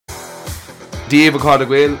Dave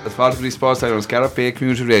O'Connell, as part of the Sportsline on Scarlet Bay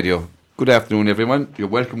Community Radio. Good afternoon, everyone. You're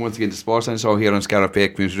welcome once again to Sportsline Show here on Scarlet Bay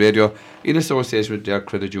Community Radio in association with their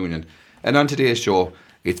Credit Union. And on today's show,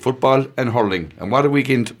 it's football and hurling. And what a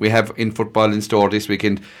weekend we have in football in store this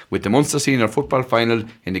weekend with the Munster Senior Football Final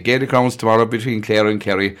in the Gaelic Grounds tomorrow between Clare and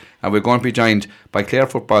Kerry. And we're going to be joined by Clare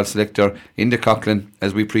football selector Enda Coughlin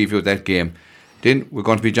as we preview that game. Then we're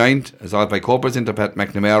going to be joined, as all by co-presenter Pat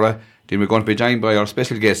McNamara. Then we're going to be joined by our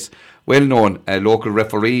special guest, well-known local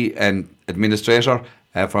referee and administrator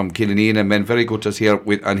from Killineen, and been very good to us here.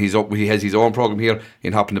 He has his own programme here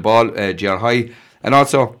in Hopping the Ball, GR High. And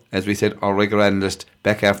also, as we said, our regular analyst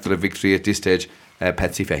back after the victory at this stage,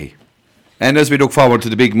 Patsy Fahey. And as we look forward to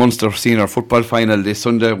the big Munster Senior Football Final this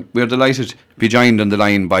Sunday, we're delighted to be joined on the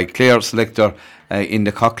line by Clare selector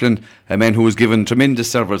Enda Coughlin, a man who has given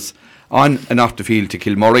tremendous service on and off the field to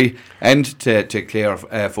Kilmurray and to Clare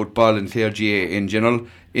football and Clare GA in general.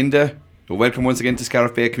 Enda, welcome once again to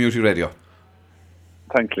Scarlet Bay Community Radio.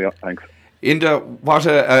 Thanks, Leo. Thanks. Enda, what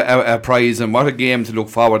a prize and what a game to look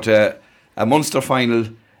forward to. A Munster final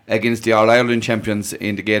against the All-Ireland champions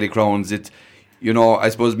in the Gaelic Grounds. It, I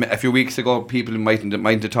suppose a few weeks ago people might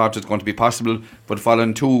have thought it was going to be possible, but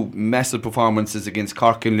following two massive performances against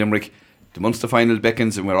Cork and Limerick, the Munster final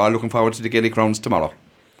beckons, and we're all looking forward to the Gaelic Grounds tomorrow.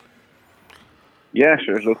 Yeah,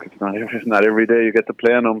 sure. Look, it's not every day you get to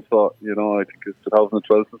play on them. So, I think it's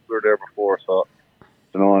 2012 since we were there before. So,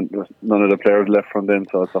 there's none of the players left from then.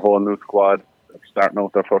 So it's a whole new squad starting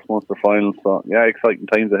out their first Munster final. So, yeah, exciting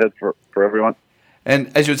times ahead for everyone.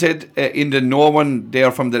 And as you said, no one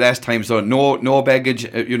there from the last time. So no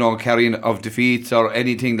baggage, carrying of defeats or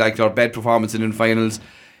anything like their bad performances in finals.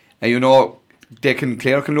 And,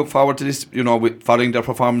 Clare can look forward to this, with following their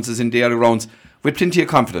performances in the early rounds with plenty of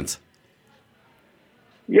confidence.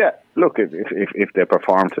 Yeah, look, if they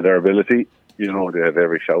perform to their ability, they have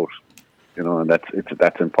every shout. And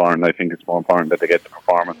that's important. I think it's more important that they get the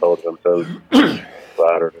performance out of themselves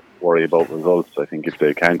rather than worry about results. I think if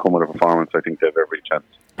they can come with a performance, I think they have every chance.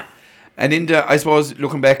 And I suppose,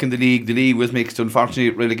 looking back in the league was mixed.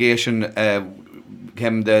 Unfortunately, relegation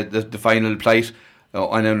came the final plight,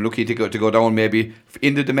 and unlucky to go down maybe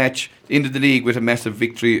into the league with a massive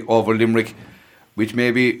victory over Limerick, which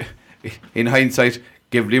maybe, in hindsight,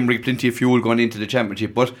 gave Limerick plenty of fuel going into the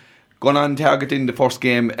championship. But going on targeting the first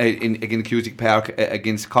game against Cusack Park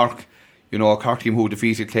against Cork, a Cork team who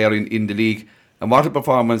defeated Clare in the league. And what a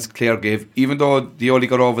performance Clare gave. Even though they only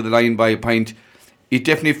got over the line by a point, it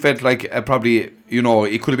definitely felt like it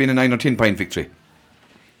could have been a 9 or 10 point victory.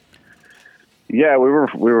 Yeah, we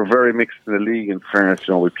were very mixed in the league. In fairness,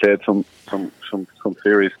 we played some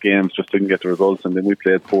serious games, just didn't get the results, and then we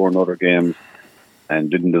played 4 other games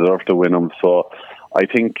and didn't deserve to win them. So I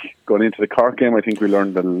think going into the Cork game, I think we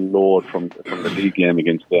learned a lot from the league game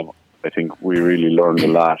against them. I think we really learned a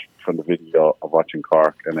lot from the video of watching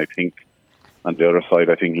Cork, and I think on the other side,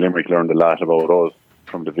 I think Limerick learned a lot about us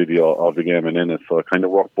from the video of the game and in it. So it kind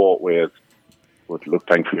of worked both ways. But look,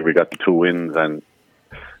 thankfully we got the 2 wins, and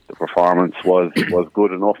the performance was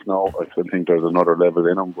good enough. Now I still think there's another level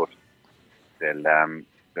in them, but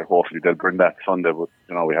hopefully they'll bring that Sunday. But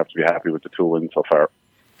we have to be happy with the 2 wins so far.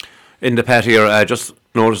 In the Pat here, I just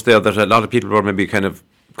noticed there that a lot of people were maybe kind of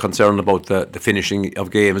concerned about the finishing of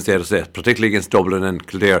games there, particularly against Dublin and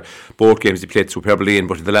Kildare. Both games he played superbly in,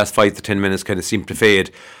 but in the last 5 to 10 minutes kind of seemed to fade.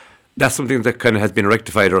 That's something that kind of has been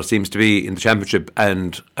rectified, or seems to be, in the championship,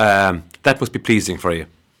 and that must be pleasing for you.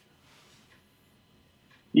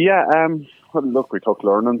 Yeah, well, look, we took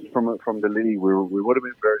learnings from the league. We would have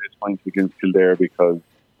been very disappointed against Kildare because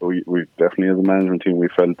we definitely, as a management team, we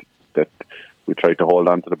felt that we tried to hold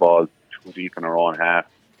on to the ball too deep in our own half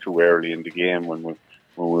too early in the game. When we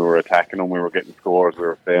were attacking them, we were getting scores, we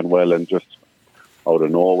were playing well, and just out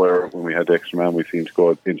of nowhere, when we had the extra man, we seemed to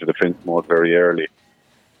go into defence mode very early.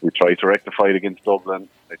 We tried to rectify it against Dublin.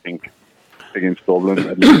 I think against Dublin,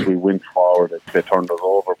 at least we went forward. They turned us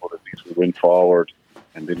over, but at least we went forward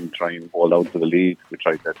and didn't try and hold out to the lead. We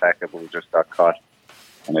tried to attack it, but we just got caught.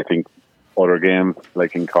 And I think other games,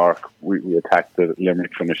 like in Cork, we attacked it.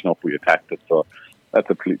 Limerick finishing up, we attacked it. So that's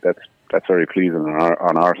very pleasing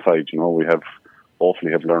on our side. We have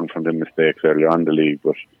hopefully have learned from the mistakes earlier on in the league,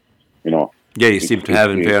 but yeah, you seem to have,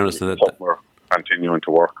 in fairness, that we're continuing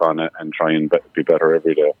to work on it and try and be better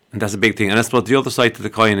every day. And that's a big thing. And I suppose the other side to the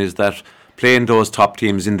coin is that playing those top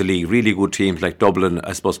teams in the league, really good teams like Dublin,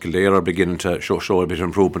 I suppose Kildare are beginning to show a bit of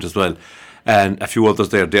improvement as well, and a few others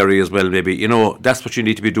there, Derry as well maybe. That's what you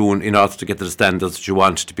need to be doing in order to get to the standards that you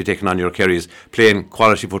want to be taking on your Kerrys, playing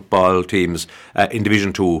quality football teams in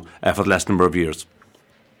Division 2 for the last number of years.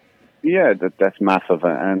 Yeah, that's massive.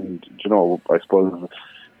 And, I suppose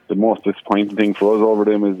the most disappointing thing for us over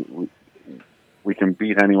them is we can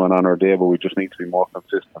beat anyone on our day, but we just need to be more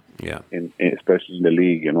consistent. Yeah. Especially in the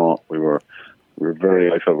league, we were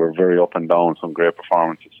very, I felt we were very up and down. Some great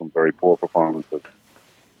performances, some very poor performances.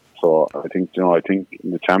 So I think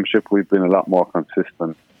in the championship we've been a lot more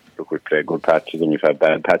consistent. Look, we've played good patches and we've had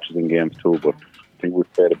bad patches in games too, but I think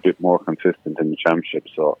we've played a bit more consistent in the championship.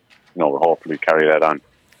 So we'll hopefully carry that on.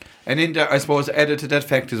 And in there, I suppose, added to that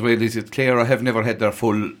fact as well is that Clare have never had their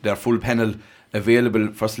full panel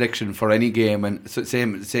available for selection for any game, and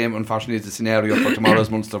same unfortunately is the scenario for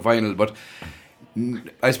tomorrow's Munster final. But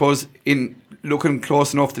I suppose in looking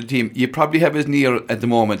close enough to the team, you probably have as near at the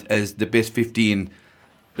moment as the best 15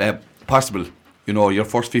 possible. Your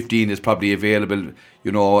first 15 is probably available,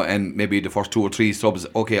 and maybe the first 2 or 3 subs.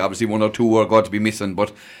 Okay, obviously 1 or 2 are going to be missing,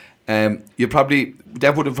 but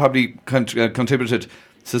that would have probably contributed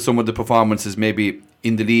to some of the performances maybe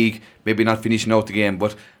in the league, maybe not finishing out the game,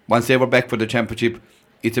 but once they were back for the championship,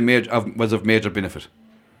 was of major benefit.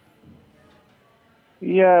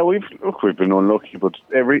 Yeah, we've been unlucky, but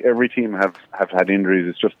every team have had injuries.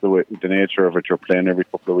 It's just the nature of it. You're playing every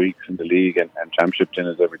couple of weeks in the league, and championship then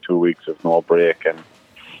is every 2 weeks. There's no break, and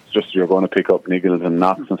it's just you're going to pick up niggles and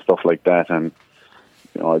knocks and stuff like that. And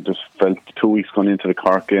I just felt 2 weeks going into the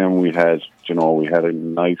Cork game, we had a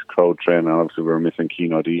nice crowd training. Obviously, we were missing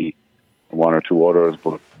Keane O'Dea and 1 or 2 others,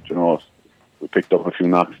 but we picked up a few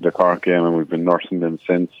knocks in the Cork game, and we've been nursing them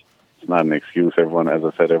since. It's not an excuse. Everyone, as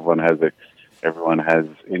I said, everyone has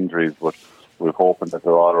injuries, but we're hoping that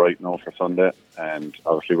they're all right now for Sunday. And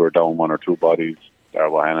obviously, we're down 1 or 2 bodies.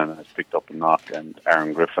 Darragh Hannon has picked up a knock, and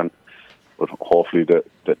Aaron Griffin. But hopefully, the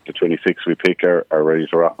 26 we pick are ready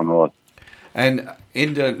to rock and roll. And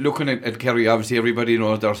in the looking at Kerry, obviously everybody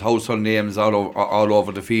knows there's household names all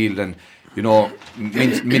over the field, and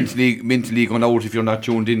mentally going out if you're not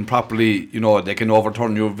tuned in properly, they can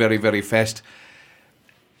overturn you very, very fast.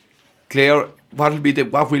 Clare, what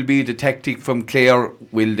will be the tactic from Clare?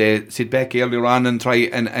 Will they sit back earlier on and try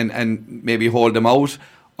and maybe hold them out,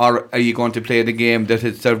 or are you going to play the game that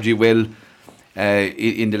has served you well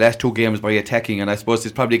in the last 2 games by attacking? And I suppose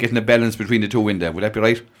it's probably getting a balance between the two in there. Would that be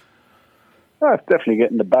right? It's definitely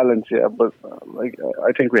getting the balance, yeah. But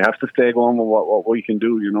I think we have to stay going with what we can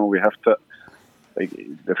do. We have to.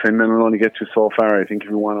 Defending will only get you so far. I think if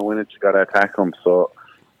you want to win it, you got to attack them. So,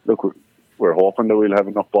 look, we're hoping that we'll have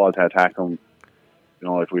enough ball to attack them.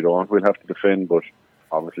 If we don't, we'll have to defend. But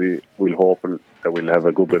obviously, we'll hope that we'll have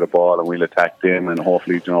a good bit of ball and we'll attack them and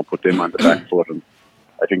hopefully, put them on the back foot. And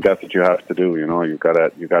I think that's what you have to do. You've got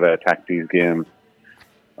to attack these games.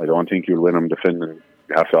 I don't think you'll win them defending.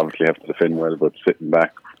 You obviously have to defend well, but sitting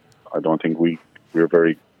back, I don't think we'd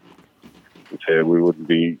say we wouldn't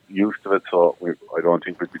be used to it. So I don't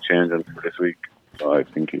think we'd be changing for this week. So I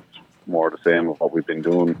think it's more the same of what we've been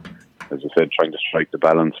doing. As I said, trying to strike the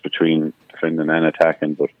balance between defending and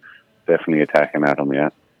attacking, but definitely attacking at them, yeah.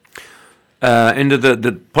 Into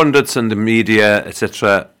the pundits and the media,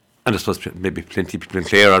 etc., and I suppose maybe plenty of people in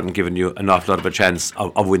Clare aren't giving you an awful lot of a chance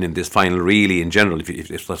of winning this final, really, in general,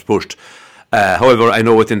 if that's pushed. However, I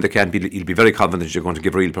know within the camp you'll be very confident you're going to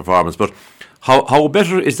give a real performance. But how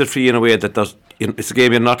better is it for you in a way that it's a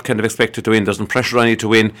game you're not kind of expected to win, doesn't pressure on you to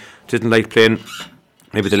win, didn't like playing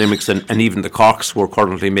maybe the Limerick's and even the Corks were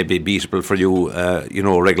currently maybe beatable for you,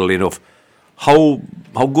 regularly enough. How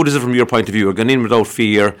good is it from your point of view? You're going in without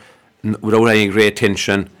fear, without any great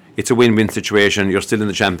tension. It's a win-win situation. You're still in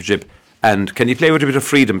the championship, and can you play with a bit of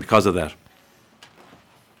freedom because of that?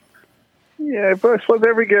 Yeah, but I suppose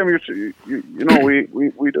every game, we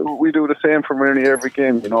do the same for nearly every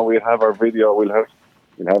game. We'll have our video, we'll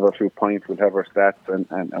have our few points, we'll have our stats,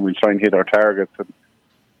 and we'll try and hit our targets. But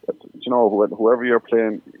whoever you're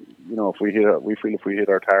playing, if we hit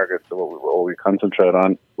our targets, what we concentrate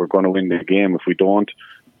on, we're going to win the game. If we don't,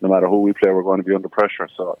 no matter who we play, we're going to be under pressure.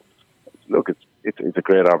 So, look, it's a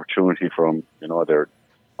great opportunity for them. They're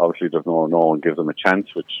obviously there's no one gives them a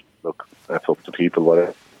chance, which look, that's up to people.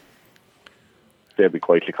 Whatever. They'll be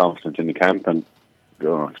quietly confident in the camp, and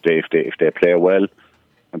if they play well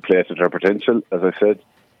and play to their potential, as I said,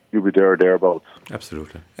 you'll be there or thereabouts.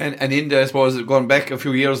 Absolutely. And in I suppose, going back a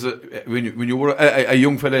few years, when you were a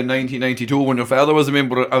young fella in 1992, when your father was a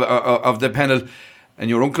member of the panel and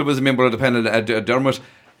your uncle was a member of the panel at Dermot,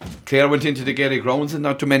 Clare went into the Gaelic grounds and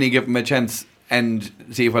not too many gave him a chance, and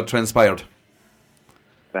see what transpired.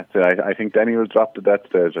 That's it. I think Daniel dropped at that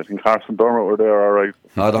stage. I think Horse and Dermot were there, all right.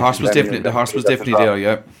 No, the horse was definitely there.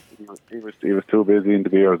 Yeah, he was too busy in the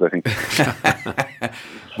beers, I think.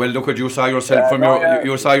 Well, look at you saw yourself from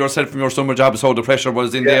your summer job, so the pressure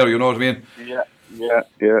was in there. You know what I mean?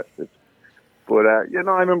 Yeah. But I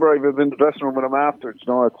remember I was in the dressing room with him after. It's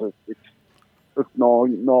just no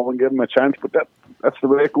one gave him a chance. But that's the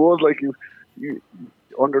way it goes. Like you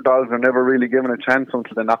underdogs are never really given a chance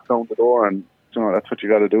until they knock down the door, and that's what you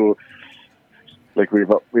got to do. Like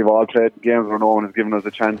we've all played games where no one has given us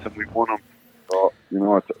a chance and we've won them. So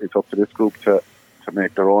it's up to this group to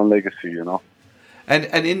make their own legacy. And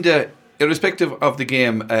in the irrespective of the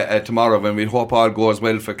game tomorrow, when we hope all goes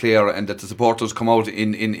well for Clare and that the supporters come out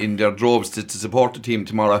in their droves to support the team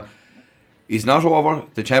tomorrow, is not over.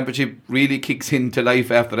 The championship really kicks into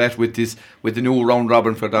life after that with the new round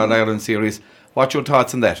robin for the All-Ireland series. What's your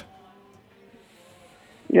thoughts on that?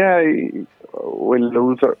 Yeah, win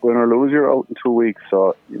or lose, you're out in 2 weeks.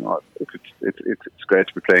 So it's great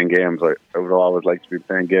to be playing games. I would always like to be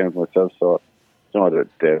playing games myself. So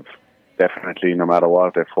they've definitely, no matter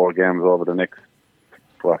what, they've 4 games over the next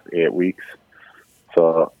 8 weeks.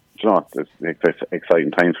 So it's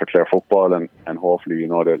exciting times for Clare football, and hopefully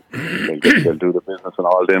they'll do the business and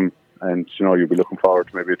all them, and you'll be looking forward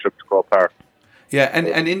to maybe a trip to Croke Park. Yeah,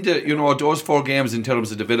 and in the those 4 games in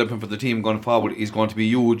terms of development for the team going forward is going to be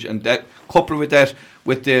huge, and that coupled with that,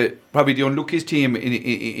 with probably the unluckiest team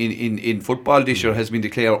in football this year has been the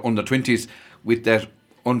Clare under-20s, with that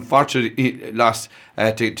unfortunate loss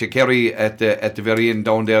to Kerry at the very end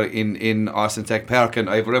down there in Austin Sack Park, and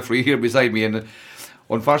I have a referee here beside me, and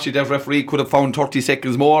unfortunately that referee could have found 30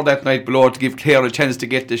 seconds more that night below to give Clare a chance to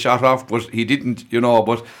get the shot off, but he didn't.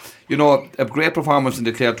 But a great performance in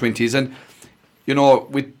the Clare 20s, and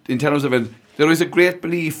in terms of it, there is a great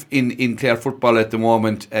belief in Clare football at the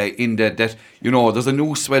moment, in that there's a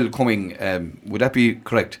new swell coming. Would that be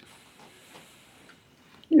correct?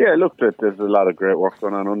 Yeah, look, there's a lot of great work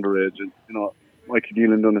going on underage, and Mikey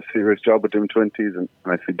Dealan done a serious job with them 20s, and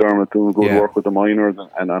I see Dermot doing good work with the minors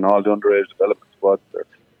and all the underage development squads.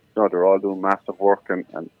 They're all doing massive work, and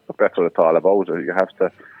that's what it's all about. You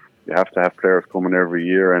have to have players coming every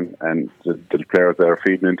year, and the players that are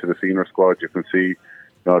feeding into the senior squad, you can see,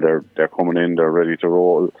 they're coming in, they're ready to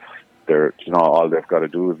roll. All they've got to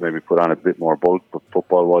do is maybe put on a bit more bulk, but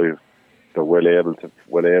football-wise, they're well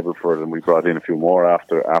able for them. We brought in a few more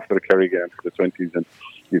after the Kerry game for the 20s, and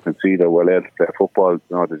you can see they're well able to play football.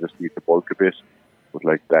 They just need to bulk a bit with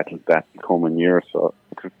like that coming year. So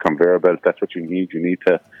conveyor belt, that's what you need. You need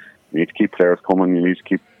to keep players coming. You need to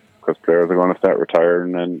keep, because players are going to start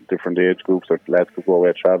retiring, and different age groups, or lads could go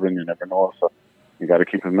away travelling. You never know. So you got to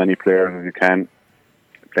keep as many players as you can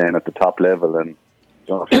playing at the top level, and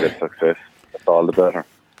if you get success, that's all the better.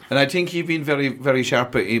 And I think you've been very, very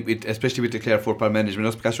sharp, especially with the Clare football management,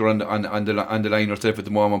 not because you're on the line yourself at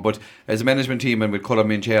the moment, but as a management team and with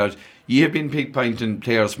Colm in charge, you have been pinpointing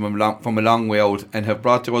players from a long way out and have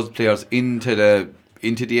brought those players into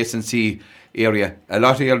the S&C area a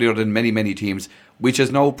lot earlier than many teams, which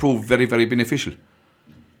has now proved very, very beneficial.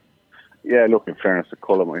 Yeah, look, in fairness to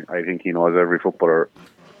Colm, I think he knows every footballer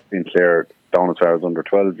in Clare down as far as under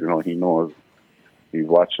 12. He knows. He's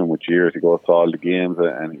watching them with years. He goes to all the games,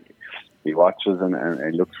 and he watches and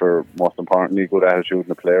he looks for, most importantly, good attitude in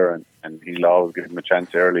the player, and he'll always give him a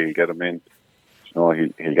chance early. He'll get him in. He'll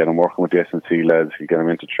get him working with the S&C lads. He'll get him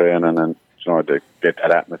into training, and they get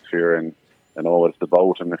that atmosphere and know what it's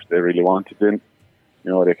about. And if they really want it, then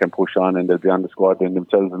they can push on, and they'll be on the squad then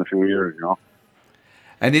themselves in a few years.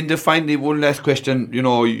 And in finally, one last question.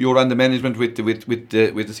 You're on the management with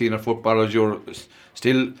the senior footballers. You're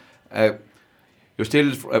still. You're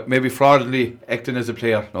still maybe fraudulently acting as a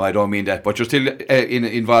player. No, I don't mean that. But you're still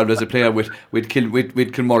involved as a player with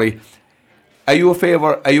Kilmurray. Are you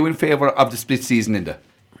in favour of the split season in there?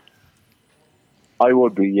 I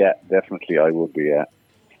would be, yeah, definitely. I would be, yeah.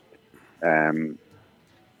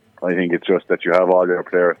 I think it's just that you have all your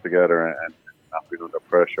players together and not being under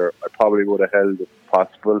pressure. I probably would have held, if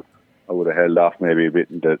possible, I would have held off maybe a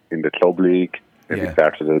bit in the club league. Maybe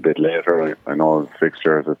started it a bit later. I know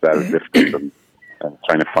fixtures that is difficult, and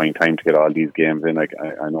trying to find time to get all these games in. I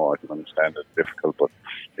know, I can understand it's difficult, but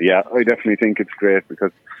yeah, I definitely think it's great,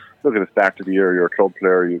 because look, at the start of the year, you're a club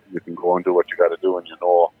player, you can go and do what you got to do, and you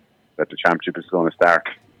know that the championship is going to start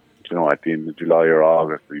at the end of July or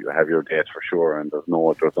August. You have your dates for sure, and there's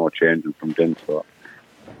no changing from then. So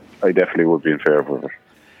I definitely would be in favour of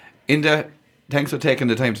it. Thanks for taking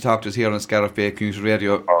the time to talk to us here on Scariff Bay Community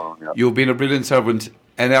Radio. You've been a brilliant servant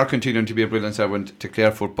and are continuing to be a brilliant servant to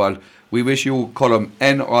Clare football. We wish you, Colm,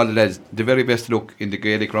 and all the lads the very best luck in the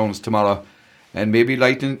Gaelic rounds tomorrow. And maybe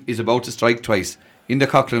lightning is about to strike twice. In the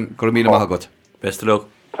Coughlin, Gormina Mahagot. Best of luck.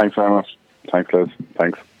 Thanks very much. Thanks, Les.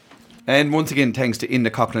 Thanks. And once again, thanks to Inda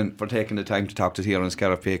Coughlin for taking the time to talk to us here on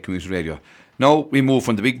Scariff Bay Community Radio. Now we move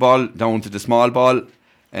from the big ball down to the small ball,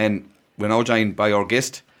 and we're now joined by our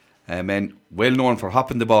guest, man well known for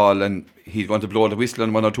hopping the ball, and he's going to blow the whistle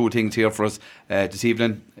on one or two things here for us this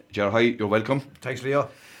evening. Ger, hi, you're welcome. Thanks, Leo.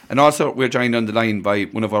 And also we're joined on the line by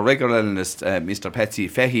one of our regular analysts, Mr. Patsy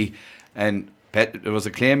Fahey. And there was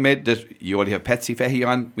a claim made that you only have Patsy Fahey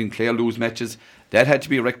on when Clare lose matches. That had to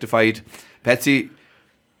be rectified. Patsy,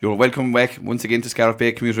 you're welcome back once again to Scariff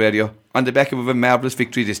Bay Community Radio on the back of a marvellous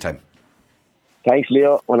victory this time. Thanks,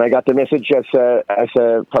 Leo. When I got the message at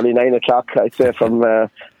probably 9 o'clock, I'd say, from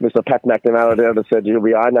Mr. Pat McNamara there that said you'll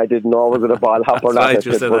be on, I didn't know was it a ball hop or not. Right,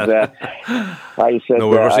 I said, no,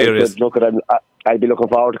 we were serious. Look, I'd be looking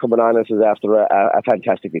forward to coming on. This is after a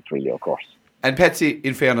fantastic victory, Leo, of course. And Patsy,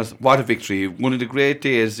 in fairness, what a victory. One of the great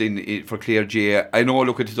days for Clare J. I know,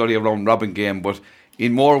 look, it's only a round robin game, but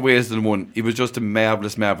in more ways than one, it was just a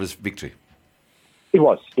marvellous, marvellous victory. It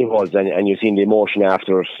was, and you've seen the emotion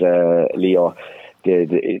after it, Leo.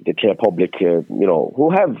 The Clare public,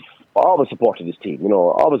 who have always supported this team.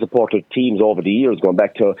 Always supported teams over the years, going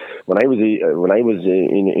back to when I was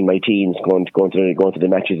in my teens, going to the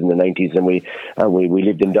matches in the 90s, and we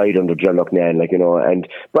lived and died under Ger Lucknan, and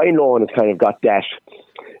Brian Lohan has kind of got that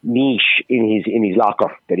niche in his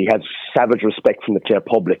locker, that he has savage respect from the Clare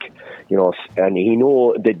public, and he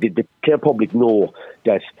know that the Clare public know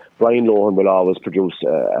that Brian Lohan will always produce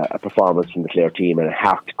a performance from the Clare team, and a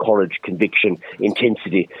heart, courage, conviction,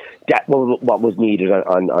 intensity. That was what was needed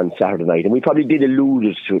on Saturday night, and we probably did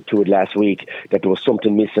allude to it last week, that there was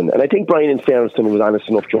something missing. And I think Brian, in fairness to him, was honest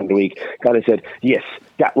enough during the week, kind of said, yes,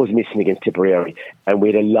 that was missing against Tipperary, and we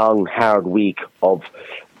had a long, hard week of,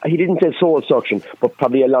 he didn't say soul suction, but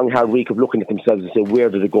probably a long, hard week of looking at themselves and saying, where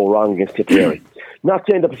did it go wrong against Tipperary? Not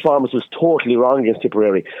saying the performance was totally wrong against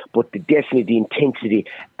Tipperary, but definitely the intensity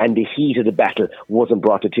and the heat of the battle wasn't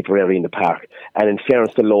brought to Tipperary in the park. And in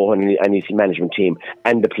fairness to Lohan and his management team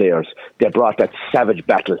and the players, they brought that savage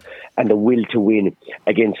battle and the will to win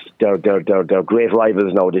against their great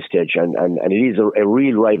rivals now at this stage. And it is a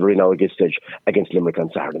real rivalry now at this stage against Limerick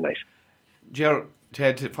on Saturday night. Ger,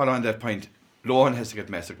 Ted, to follow on that point, Lohan has to get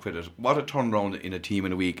massive credit. What a turnaround in a team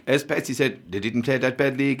in a week. As Patsy said, they didn't play that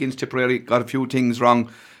badly against Tipperary, got a few things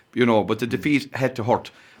wrong, but the defeat had to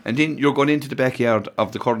hurt. And then you're going into the backyard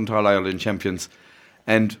of the current All-Ireland champions.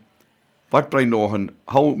 And what Brian Lohan,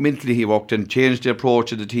 how mentally he worked and changed the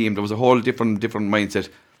approach of the team, there was a whole different mindset,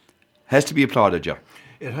 has to be applauded, Ger.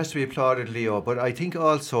 It has to be applauded, Leo, but I think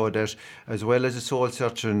also that, as well as the soul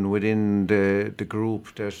searching within the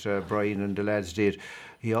group that Brian and the lads did,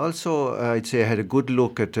 he also, I'd say, had a good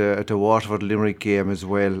look at the Waterford-Limerick game as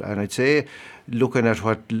well. And I'd say, looking at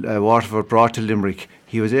what Waterford brought to Limerick,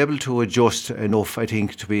 he was able to adjust enough, I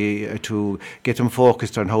think, to get them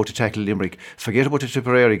focused on how to tackle Limerick. Forget about the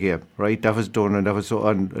Tipperary game, right? That was done and that was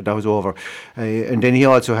over. And then he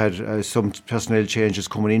also had some personnel changes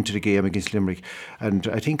coming into the game against Limerick, and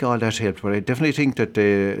I think all that helped. But I definitely think that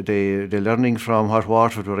the learning from what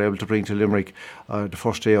Waterford were able to bring to Limerick the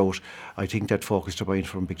first day out, I think that focused the mind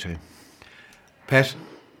from big time. Pat,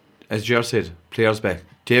 as Ger said, players back.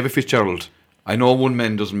 David Fitzgerald, I know one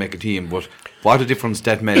man doesn't make a team, but what a difference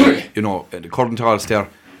that man, the current All-Star,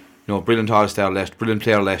 brilliant All-Star brilliant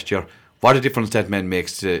player last year. What a difference that man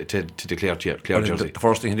makes to the Clare jersey. The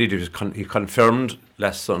first thing he did was he confirmed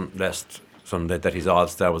last Sunday that his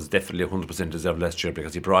All-Star was definitely 100% deserved last year,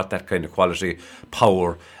 because he brought that kind of quality,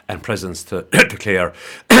 power and presence to Clare.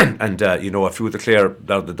 And a few of the Clare,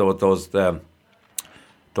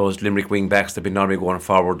 those Limerick wing backs that have been normally going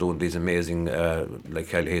forward doing these amazing,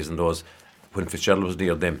 like Kyle Hayes and those, when Fitzgerald was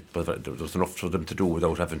near them, but there was enough for them to do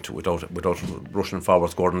without rushing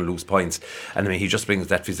forward, scoring loose points. And I mean, he just brings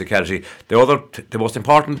that physicality. The most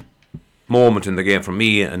important moment in the game for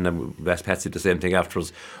me, and West Patsy the same thing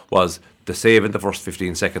afterwards, was the save in the first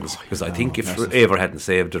 15 seconds. Because I think if Ever hadn't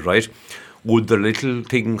saved it right, would the little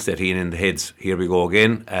things set in the heads? Here we go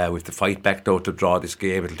again. We have to fight back now to draw this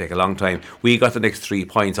game. It'll take a long time. We got the next 3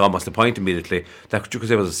 points, almost a point immediately. That you could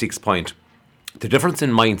say was a 6 point. The difference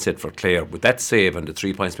in mindset for Clare with that save and the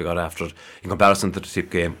 3 points we got after it in comparison to the Tip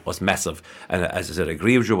game was massive. And as I said, I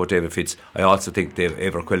agree with you about David Fitz. I also think Dave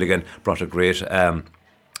Quilligan brought a great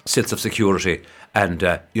sense of security. And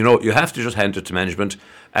you have to just hand it to management,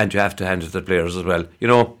 and you have to hand it to the players as well.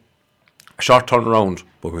 A short turnaround,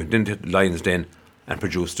 but we went into the Lions Den and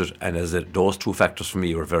produced it. And those two factors for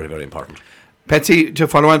me were very, very important. Patsy, to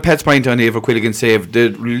follow on Pat's point on Ever Quilligan save, the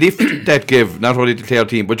lift that gave not only the Clare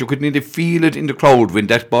team, but you could nearly feel it in the crowd when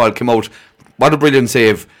that ball came out. What a brilliant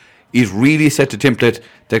save. It really set the template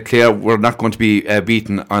that Clare were not going to be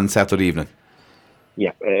beaten on Saturday evening.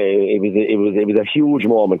 Yeah, it was a huge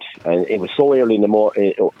moment, and it was so early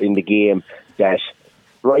in the game that,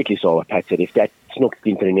 rightly so, what Pat said, if that snuck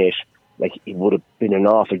into the net, like it would have been an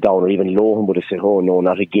awful down, or even Lohan would have said, "Oh no,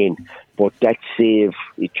 not again." But that save,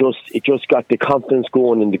 it just got the confidence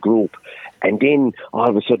going in the group, and then all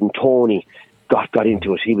of a sudden Tony got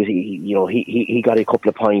into it. He got a couple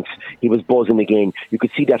of points. He was buzzing again. You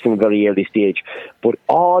could see that from a very early stage. But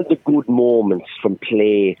all the good moments from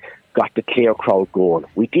play got the Clare crowd going.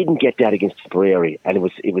 We didn't get that against Tipperary, and it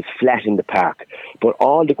was flat in the park. But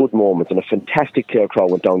all the good moments, and a fantastic Clare crowd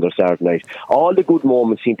went down there Saturday night. All the good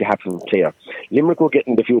moments seemed to happen from Clare. Limerick were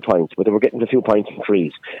getting the few points, but they were getting the few points from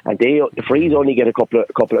Freeze, and the Freeze only get a couple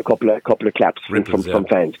of claps from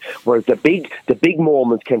fans. Whereas the big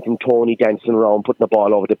moments came from Tony dancing around, putting the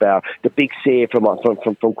ball over the bar, the big save from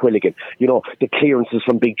Quilligan. The clearances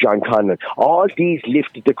from Big John Conlon. All these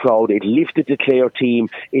lifted the crowd. It lifted the Clare team.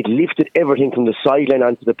 It lifted everything from the sideline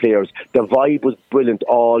onto the players. The vibe was brilliant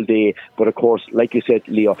all day, but of course, like you said,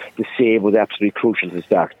 Leo, the save was absolutely crucial to the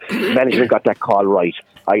start. Management got that call right.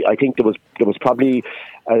 I think there was probably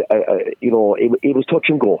it was touch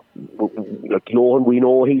and go. Like Lohan, we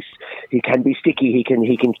know he can be sticky. He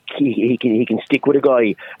can stick with a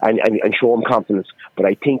guy and show him confidence. But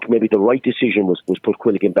I think maybe the right decision was put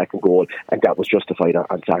Quilligan back in goal, and that was justified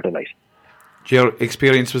on Saturday night. Your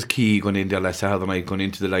experience was key going in there last Saturday night, going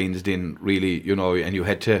into the Lions then, really, and you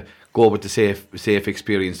had to go with the safe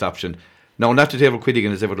experienced option. Now, not that David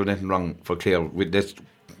Quilligan has ever done anything wrong for Clare, that's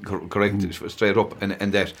correct, straight up,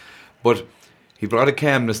 and that, but he brought a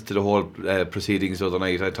calmness to the whole proceedings the other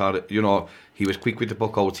night. I thought, he was quick with the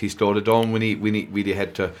puck outs, he slowed it down when he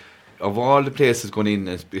had to. Of all the places going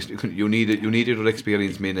in, you needed an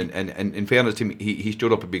experienced man, and in fairness to him, he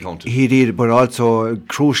stood up a big contest. He did, but also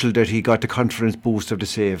crucial that he got the confidence boost of the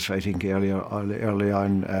save, I think, early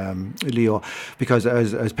on, Leo, because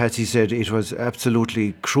as Patsy said, it was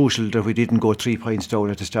absolutely crucial that we didn't go 3 points down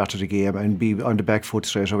at the start of the game and be on the back foot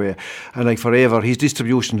straight away. And like forever, his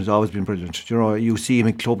distribution has always been brilliant. You see him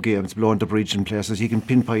in club games, blowing the bridge in places. He can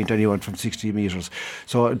pinpoint anyone from 60 metres.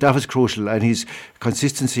 So that was crucial, and his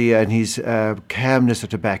consistency and his calmness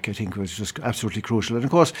at the back, I think, was just absolutely crucial. And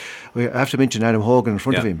of course, we have to mention Adam Hogan in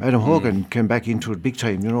front of him. Adam Hogan came back into it big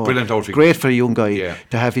time. Brilliant outfit. Great for a young guy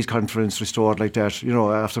to have his confidence restored like that.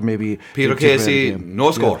 After maybe Peter Casey,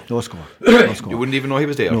 no score. No score. You wouldn't even know he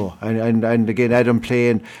was there. No, and again, Adam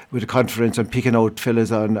playing with the confidence and picking out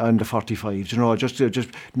fellas on the 45. Just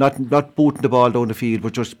not booting the ball down the field,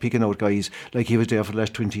 but just picking out guys like he was there for the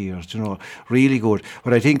last 20 years. Really good.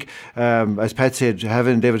 But I think, as Pat said,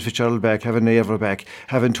 having David Fitzgerald back, having Naver back,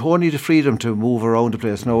 having Tony the freedom to move around the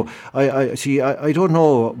place. Now, I don't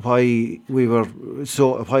know why we were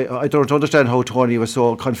so. I don't understand how Tony was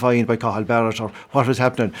so confined by Cathal Barrett, or what was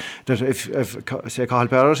happening. That if say Cathal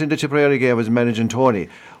Barrett in the Tipperary game was managing Tony,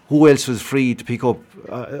 who else was free to pick up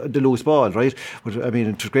the loose ball, right? But I mean,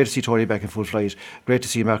 it was great to see Tony back in full flight. Great to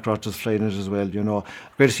see Mark Rogers flying it as well.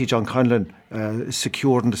 Great to see John Conlon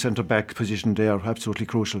secured in the centre back position there. Absolutely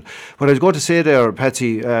crucial. What I was going to say there,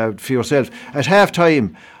 Patsy, for yourself, at half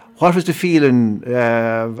time, what was the feeling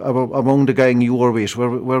among the gang you were with?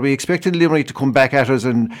 Were we expecting Limerick to come back at us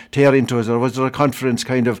and tear into us, or was there a confidence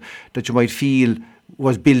kind of that you might feel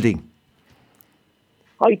was building?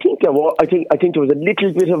 I think there was. I think there was a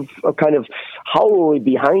little bit of kind of how are we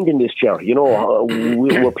behind in this chair? We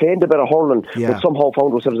were playing the better hurling, but somehow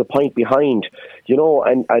found ourselves a point behind.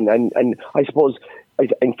 And I suppose.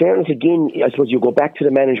 In fairness, again, I suppose you go back to the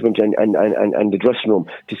management and the dressing room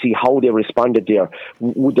to see how they responded there.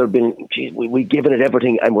 Would there have been, we've given it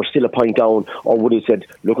everything and we're still a point down, or would it have said,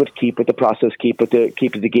 look, keep with the process, keep with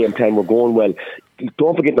the game plan, we're going well.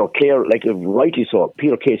 Don't forget now, Clare, like rightly so,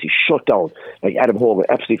 Peter Casey shut down, like Adam Hogan,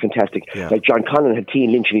 absolutely fantastic. Like John Conlon had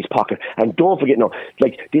Cian Lynch in his pocket, and don't forget now,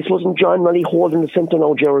 like this wasn't John really holding the centre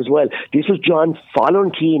now, Ger, as well. This was John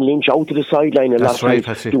following Cian Lynch out to the sideline a lot of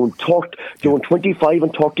times, doing 25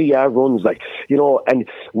 and 30 yard runs, and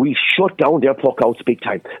we shut down their puck outs big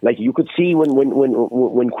time. Like you could see when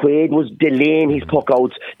Quaid was delaying his puck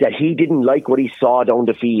outs that he didn't like what he saw down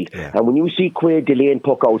the field. And when you see Quaid delaying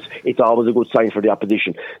puck outs, it's always a good sign for the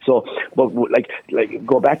opposition. So, but like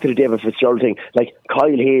go back to the David Fitzgerald thing. Like Kyle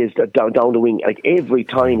Hayes down the wing, like every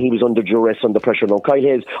time he was under duress, under pressure. Now Kyle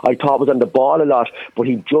Hayes, I thought was on the ball a lot, but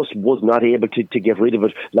he just was not able to get rid of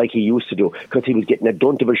it like he used to do, because he was getting a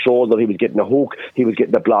dunt of his shoulder, he was getting a hook, he was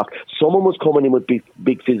getting a block. Someone was coming in with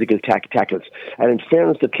big physical tackles. And in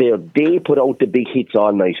fairness to Clare, they put out the big hits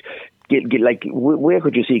all night. Like, where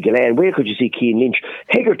could you see Gillane? Where could you see Cian Lynch?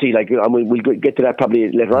 Hegarty, we'll get to that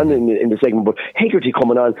probably later on in the segment, but Hegarty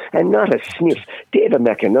coming on and not a sniff. David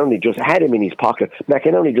McInerney just had him in his pocket.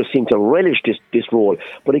 McInerney just seemed to relish this role.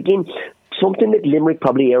 But again, something that Limerick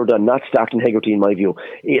probably erred on, not starting Hegarty in my view.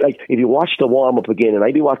 Like, if you watch the warm-up again, and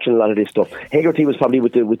I'd be watching a lot of this stuff, Hegarty was probably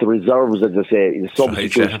with the reserves, as I say, the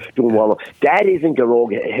substitutes doing warm-up. That isn't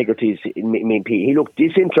Garog Hegarty's main P. He looked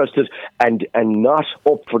disinterested and not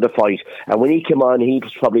up for the fight. And when he came on, he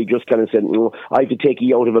was probably just kind of said, I have to take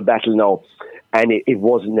you out of a battle now. And it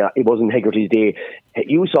wasn't Hegarty's day.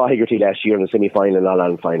 You saw Hegarty last year in the semi-final and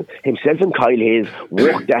All-Ireland final. Himself and Kyle Hayes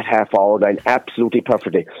worked that half-hour line absolutely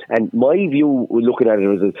perfectly. And my view, looking at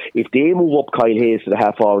it, is if they move up Kyle Hayes to the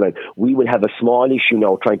half-hour line, we will have a small issue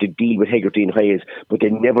now trying to deal with Hegarty and Hayes. But they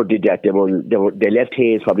never did that. They left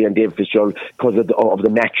Hayes probably on David Fitzgerald because of the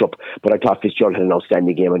matchup. But I thought Fitzgerald had an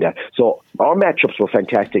outstanding game on that. So our matchups were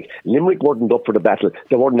fantastic. Limerick weren't up for the battle.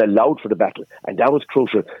 They weren't allowed for the battle. And that was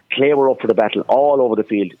crucial. Clare were up for the battle all over the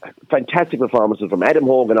field. Fantastic performances from Adam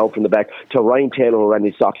Hogan out from the back to Ryan Taylor, who ran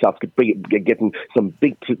his socks off, getting some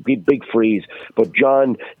big frees. But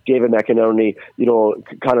John, David McInerney,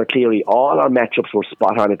 Conor Cleary, all our matchups were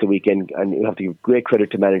spot on at the weekend, and you have to give great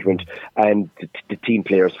credit to management and the team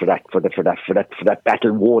players for that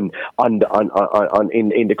battle won in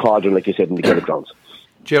the cauldron, like you said, in the Gaelic grounds.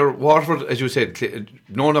 Ger, Waterford, as you said,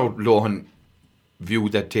 no doubt Lohan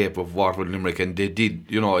viewed that tape of Waterford Limerick, and they did,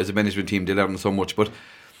 as a management team, they learned so much. But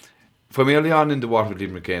from early on in the Waterford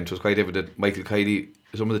Limerick game, it was quite evident that Michael Kiley,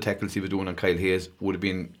 some of the tackles he was doing on Kyle Hayes would have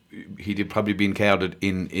been, he'd probably been carded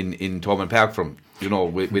in Thomond Park from,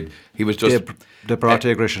 he was just... They brought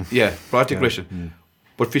the aggression. Yeah, brought the aggression. Mm.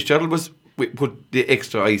 But Fitzgerald put the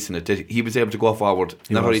extra ice in it, that he was able to go forward,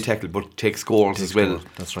 not only tackle, but take scores as well.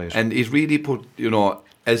 That's right. And it really put,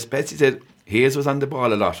 as Betsy said, Hayes was on the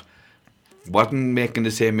ball a lot. Wasn't making the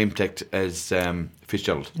same impact as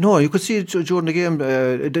Fitzgerald. No, you could see it during the game.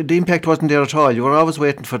 The impact wasn't there at all. You were always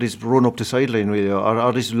waiting for this run up the sideline, really,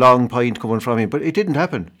 or this long point coming from him. But it didn't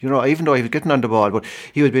happen. Even though he was getting on the ball, but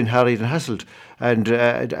he was being harried and hassled. And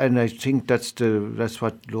I think that's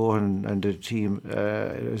what Lohan and the team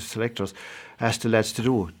selectors asked the lads to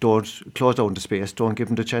do. Don't close down the space. Don't give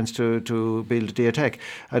them the chance to build the attack.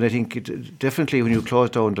 And I think definitely when you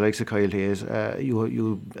close down the likes of Kyle Hayes,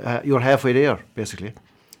 you're halfway there, basically.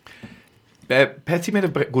 Patsy made a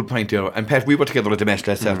good point there, and Pat, we were together at the match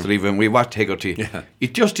last afternoon when we watched Hegarty. Yeah.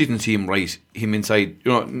 It just didn't seem right, him inside,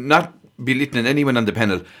 not belittling anyone on the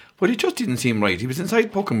panel, but it just didn't seem right. He was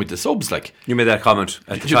inside poking with the subs, like. You made that comment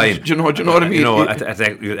at the time. Do you know what I mean?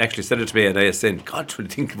 You actually said it to me, and I said, God, when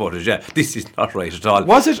you think about it, this is not right at all.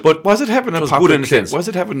 Was it having a good in a sense? Was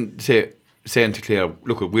it having, saying to Clare,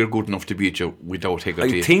 look, we're good enough to beat you without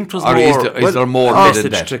Hegarty? I think it was is there more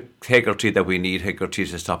message to Hegarty that we need Hegarty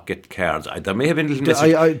to stop getting cards? There may have been a little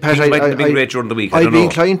message. Pat, might have been great during the week. I'd be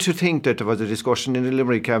inclined to think that there was a discussion in the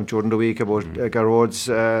Limerick camp during the week about Garrod's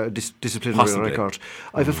disciplinary record.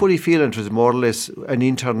 I have a fully feeling it was more or less an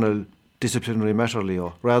internal disciplinary matter,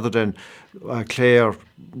 Leo, rather than Clare,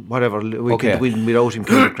 whatever, we could win without him.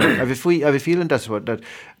 I have a feeling that's what that.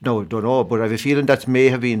 No, don't know, but I have a feeling that may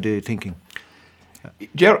have been the thinking.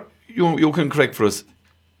 Ger, you can correct for us.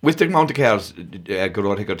 With the amount of cards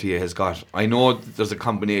Garrod Hegarty has got, I know there's a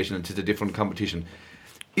combination and it's a different competition.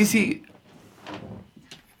 Is he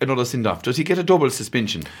another send-off? Does he get a double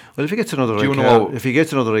suspension? Well, if he gets another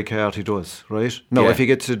red card, he does, right? No, if he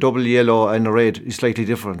gets a double yellow and a red, it's slightly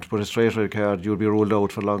different. But a straight red card, you'll be ruled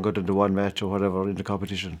out for longer than the one match or whatever in the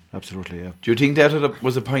competition. Absolutely, yeah. Do you think that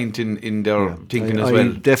was a point in their thinking as well?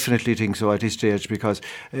 I definitely think so at this stage, because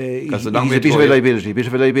he's a bit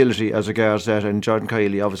of a liability as regards that. And John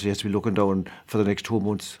Kiley obviously has to be looking down for the next 2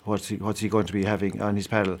 months. What's he going to be having on his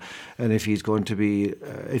paddle? And if he's going to be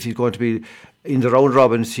in the round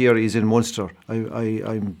robin series in Munster,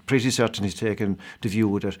 I'm pretty certain he's taken the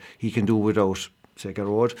view that he can do without, say,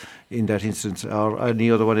 Garrod in that instance, or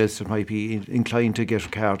any other one else that might be inclined to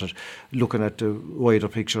get carded, looking at the wider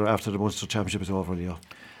picture after the Munster Championship is over. Yeah.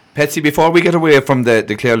 Betsy, before we get away from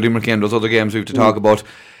the Clare Limerick game, those other games we have to talk about,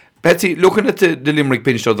 Betsy, looking at the Limerick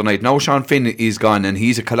bench the other night, now Sean Finn is gone and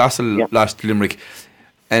he's a colossal loss to Limerick,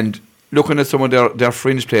 and looking at some of their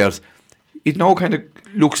fringe players, it now kind of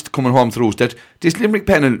looks coming home through that this Limerick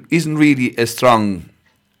panel isn't really as strong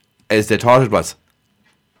as they thought it was.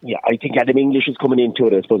 Yeah, I think Adam English is coming into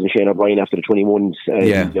it, I suppose, and Shane O'Brien after the 21s,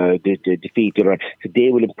 the defeat. So they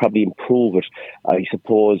will probably improve it, I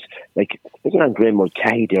suppose. Like, looking on Graham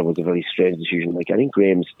Mulcahy there was a very strange decision. Like, I think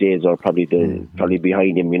Graham's days are probably probably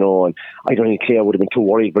behind him, and I don't think Clare would have been too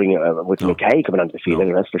worried bringing with Mulcahy coming onto the field,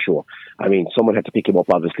 that's for sure. I mean, someone had to pick him up,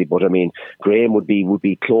 obviously, but I mean, Graham would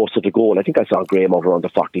be closer to goal. I think I saw Graham over around the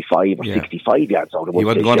 45 or 65 yards out of He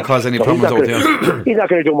wasn't going to cause any problems out there. He's not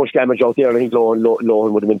going to do much damage out there. I think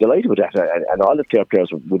Lohan would have been delighted with that, and all the Clare players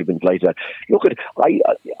would have been delighted with that. Look,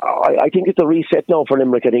 I think it's a reset now for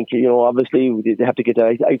Limerick. I think, obviously they have to get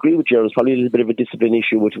that. I agree with you. It's probably a little bit of a discipline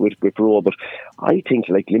issue with Rowe, but I think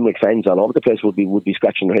like Limerick fans all over the place would be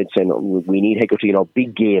scratching their heads saying, we need Hegarty,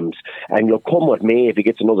 big games, and come what may, if he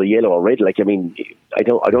gets another yellow or red. Like, I mean, I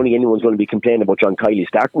don't think anyone's going to be complaining about John Kiley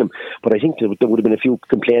starting him, but I think there would have been a few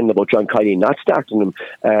complaining about John Kiley not starting him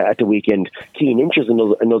at the weekend. Keane Inch is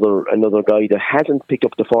another guy that hasn't picked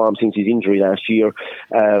up the form since his injury last year.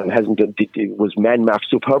 Was man marked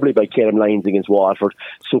superbly by Kieran Lyons against Waterford,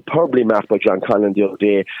 superbly marked by John Conlon the other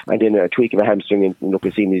day, and then a tweak of a hamstring. And look,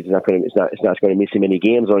 it seems it's not going to miss him any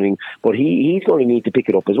games or anything, but he's going to need to pick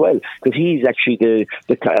it up as well, because he's actually the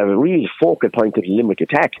real focal point of the Limerick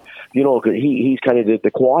attack. He's kind of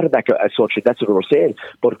the quarterback as such. That's what we're saying.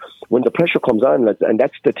 But when the pressure comes on, and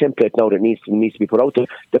that's the template now that needs to be put out there,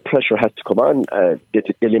 the pressure has to come on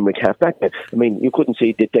the Limerick halfback. I mean, you couldn't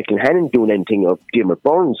see Declan Hannon doing anything, or Diarmaid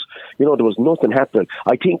Burns. There was nothing happening.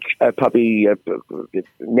 I think probably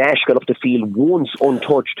Nash got up the field once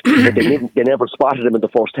untouched, but they never spotted him in the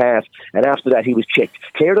first half, and after that he was checked.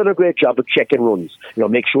 Clare done a great job of checking runs.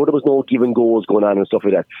 Make sure there was no given goals going on and stuff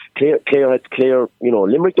like that. Clare,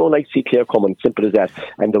 Limerick don't like to see Clare coming, simple as that.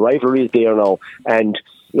 And the rivalry is there now, and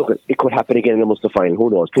look, it could happen again in the Munster final. Who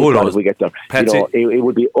knows? If we get there, it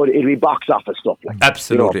would be box office stuff. Like,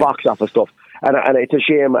 absolutely, box office stuff. And it's a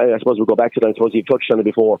shame. I suppose we'll go back to that. I suppose you've touched on it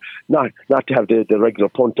before. Not to have the regular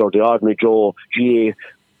punter, the ordinary Joe GA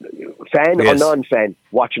fan or non-fan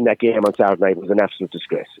watching that game on Saturday night was an absolute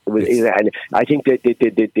disgrace. And I think that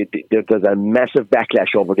there's a massive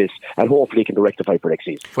backlash over this, and hopefully it can be rectified for next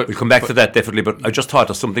season. We'll come back to that definitely, but I just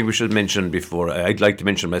thought of something we should mention before. I'd like to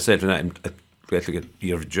mention myself, and I'm glad to get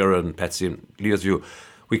your Gerard and Patsy and Leah's view.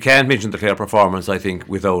 We can't mention the Clare performance, I think,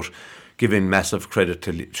 without giving massive credit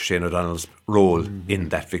to Shane O'Donnell's role in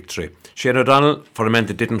that victory. Shane O'Donnell, for a man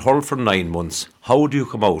that didn't hurl for 9 months, how do you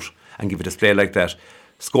come out and give a display like that?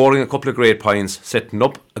 Scoring a couple of great points, setting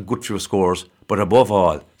up a good few scores, but above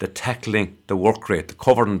all, the tackling, the work rate, the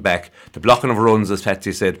covering back, the blocking of runs, as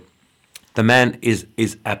Patsy said. The man is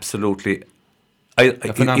absolutely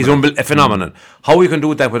a phenomenon. How you can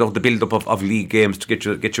do that without the build-up of league games to get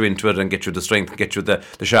you into it and get you the strength, get you the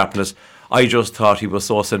sharpness. I just thought he was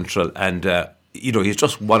so central, and he's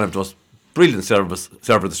just one of those brilliant service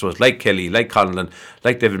to us, like Kelly, like Conlon,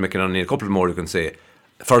 like David McInerney, a couple more you can say,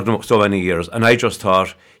 for so many years. And I just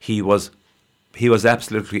thought he was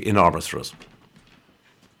absolutely enormous for us.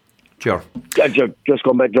 Sure. Just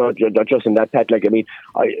going back, just in that, Pat. Like, I mean,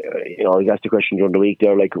 I was asked the question during the week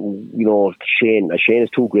there. Like, Shane has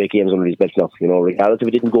 2 great games under his belt now. Regardless if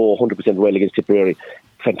it didn't go 100% well against Tipperary,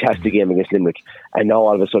 fantastic game against Limerick, and now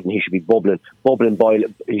all of a sudden he should be bubbling.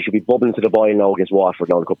 He should be bubbling to the boil now against Waterford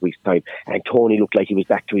now in a couple of weeks' time. And Tony looked like he was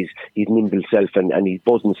back to his nimble self and his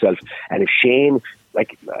buzzing self. And if Shane,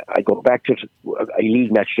 like, I go back to a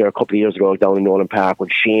league match there a couple of years ago down in Nolan Park when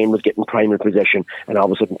Shane was getting primary possession, and all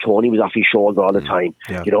of a sudden Tony was off his shoulder all the time.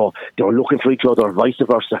 Yeah. They were looking for each other, vice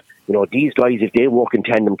versa. These guys, if they work in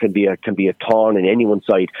tandem, can be a thorn in anyone's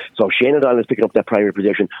side. So Shane O'Donnell is picking up that primary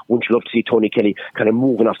possession. Wouldn't you love to see Tony Kelly kind of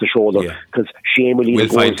moving off the shoulder, because Shane will either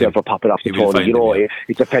go himself or pop it off to Tony.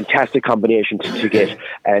 It's a fantastic combination to get,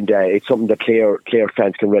 and it's something that Clare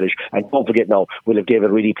fans can relish. And don't forget now, we'll have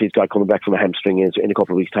David Reedy, please God, coming back from a hamstring in a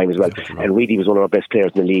couple of weeks' time as well. And Reedy was one of our best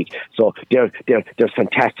players in the league. So there's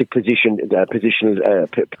fantastic places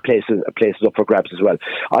up for grabs as well.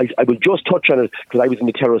 I will just touch on it because I was in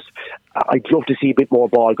the terrace. I'd love to see a bit more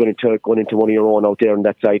ball going into one of your own out there on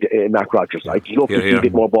that side, Mark Rogers. I'd love to see a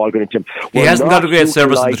bit more ball going into him. He hasn't got a great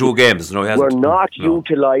service in the 2 games. No, he hasn't. We're not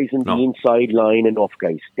utilising the inside line enough,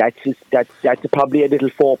 guys. That's probably a little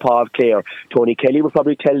faux pas of Clare. Tony Kelly would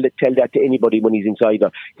probably tell that to anybody when he's inside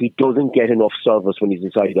there. He doesn't get enough service when he's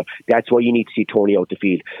inside there. That's why you need to see Tony out the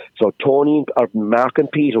field. So Tony, or Mark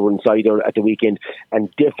and Peter were inside there at the weekend,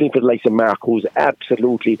 and definitely for the likes of Mark, who's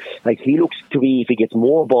absolutely, like, he looks to be, if he gets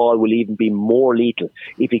more ball, will even be more lethal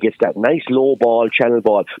if he gets that nice low ball, channel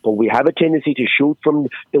ball. But we have a tendency to shoot from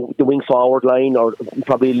the wing forward line, or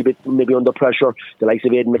probably a little bit maybe under pressure. The likes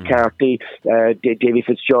of Aidan McCarthy, Davy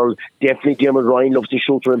Fitzgerald, definitely Diarmaid Ryan loves to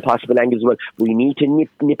shoot for impossible angles as well. We need to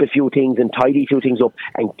nip a few things and tidy a few things up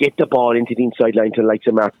and get the ball into the inside line to the likes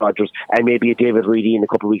of Mark Rogers and maybe a David Reedy in a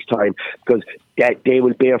couple of weeks' time, because they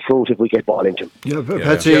will bear fruit if we get ball into them. Yeah, but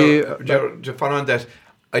Patsy, to follow on that,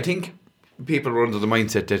 I think people are under the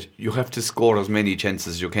mindset that you have to score as many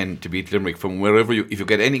chances as you can to beat Limerick from wherever if you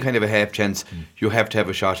get any kind of a half chance, you have to have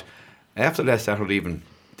a shot. After last Saturday even,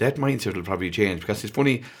 that mindset will probably change, because it's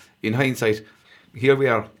funny, in hindsight, here we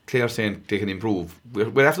are, Clare saying they can improve.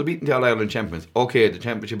 We're after beating the All-Ireland champions. Okay, the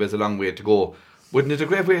championship has a long way to go. Wouldn't it a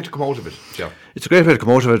great way to come out of it, Joe? It's a great way to come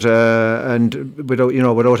out of it, and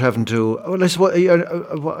without having to. Well, I suppose,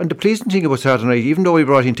 and the pleasing thing about Saturday night, even though we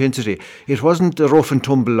brought intensity, it wasn't the rough and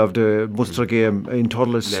tumble of the Munster game in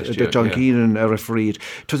Thurles that John Keenan refereed.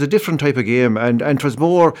 It was a different type of game, and it was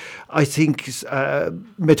more, I think,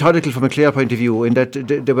 methodical from a Clare point of view, in that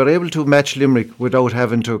they were able to match Limerick without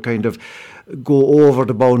having to kind of go over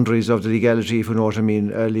the boundaries of the legality, if you know what I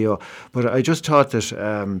mean, Leo. But I just thought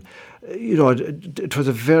that it was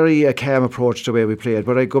a very calm approach to the way we played.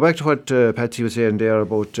 But I go back to what Patsy was saying there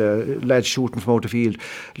about lads shooting from out the field.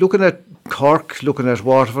 Looking at Cork, looking at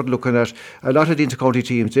Waterford, looking at a lot of the inter-county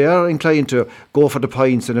teams, they are inclined to go for the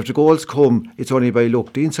points, and if the goals come, it's only by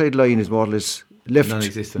luck. The inside line is more or less left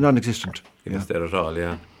non-existent. It's there at all,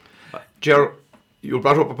 yeah. Ger, you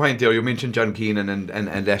brought up a point there. You mentioned John Keenan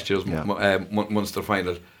and last year's Munster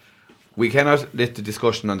final. We cannot let the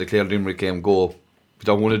discussion on the Clare-Limerick game go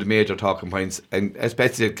without one of the major talking points. And as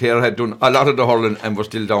Patsy said, Clare had done a lot of the hurling and were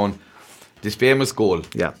still down. This famous goal.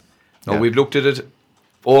 Yeah. Now, we've looked at it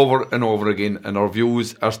over and over again, and our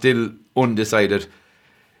views are still undecided.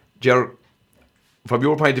 Ger, from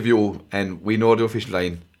your point of view, and we know the official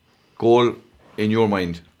line, goal in your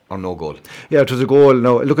mind or no goal? Yeah, it was a goal.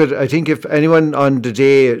 Now, I think if anyone on the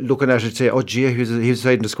day looking at it say, oh gee, he was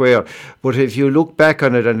inside the square. But if you look back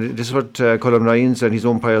on it, and this is what Colm Lyons and his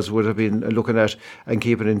umpires would have been looking at and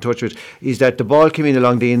keeping in touch with, is that the ball came in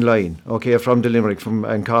along the in line, okay, from the Limerick,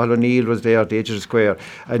 and Cathal O'Neill was there at the edge of the square.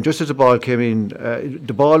 And just as the ball came in,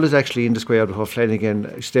 the ball was actually in the square before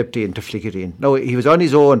Flanagan stepped in to flick it in. Now, he was on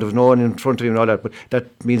his own, there was no one in front of him and all that, but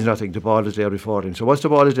that means nothing. The ball is there before him. So once the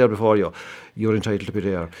ball is there before you, you're entitled to be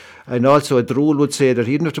there. And also, the rule would say that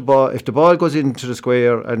even if the ball goes into the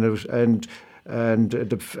square and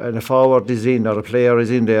a forward is in, or a player is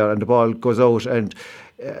in there, and the ball goes out, and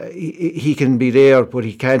he can be there, but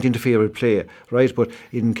he can't interfere with play, right? But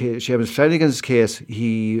in Seamus Flanagan's case,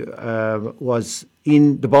 he was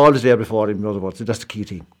in. The ball is there before him. In other words, that's the key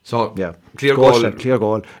thing. So yeah, clear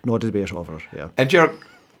goal, no debate over it. Yeah. And Ger,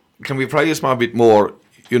 can we pry a small bit more?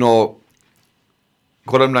 You know,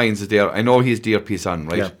 Colm Lyons is there. I know he's the earpiece on,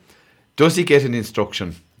 right? Yeah. Does he get an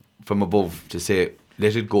instruction from above to say,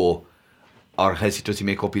 let it go? Or does he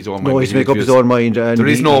make up his own mind? No, he's make up his own mind. And there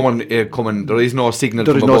is no one coming, there is no signal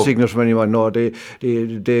from above. There is no signal from anyone, no. The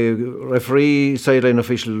referee, sideline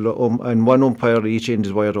official and one umpire at each end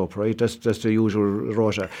is wired up, right? That's the usual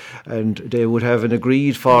rota. And they would have an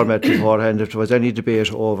agreed format beforehand. If there was any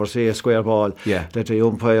debate over, say, a square ball, that the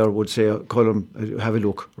umpire would say, Colm, have a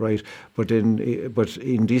look, right? But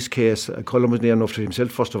in this case, Colm was near enough to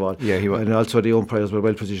himself, first of all. Yeah, he was. And also the umpires were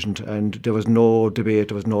well positioned, and there was no debate,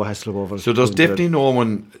 there was no hassle over. So there's definitely no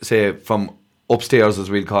one, say, from upstairs, as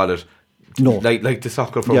we'll call it. No. Like the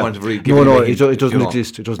soccer for want of real. No, it doesn't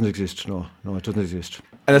exist. It doesn't exist. No, it doesn't exist.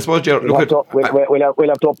 And I suppose, Ger, we'll have to up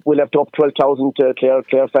 12,000 Clare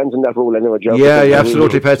fans in that rule anyway, Ger. Yeah,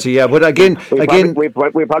 absolutely, Patsy. Yeah, but again, we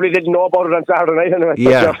probably didn't know about it on Saturday night anyway.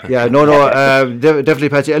 Definitely,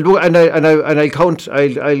 Patsy. I'll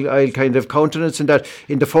kind of countenance in that.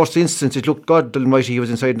 In the first instance, it looked, God Almighty, he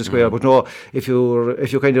was inside the square. But no, if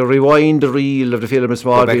you kind of rewind the reel of the film a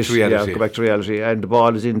small bit, go back to reality, and the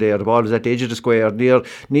ball is in there. The ball is at the edge of the square, near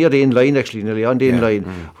the in line, actually, nearly on the in line,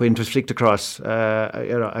 when it was flicked across.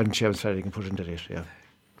 And Seamus Flanagan put into it. Yeah.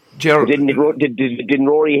 Didn't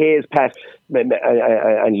Rory Hayes pass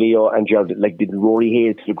and Leo and Gerald, did Rory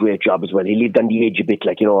Hayes do a great job as well? He lived on the edge a bit,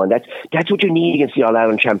 and that's what you need against the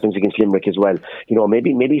All-Ireland champions, against Limerick as well.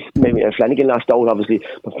 Maybe Flanagan lost out, obviously,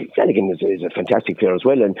 but Flanagan is a fantastic player as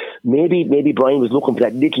well, and maybe Brian was looking for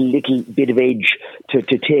that little bit of edge to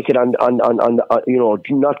take it on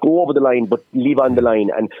not go over the line, but leave on the line,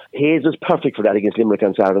 and Hayes was perfect for that against Limerick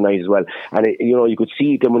on Saturday night as well. And you could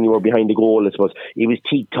see them when you were behind the goal. I suppose he was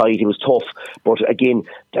teeth tight, he was tough, but again,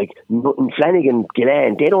 Flanagan,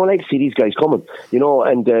 Gillan, they don't like to see these guys coming,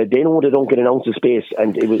 and they know they don't get an ounce of space,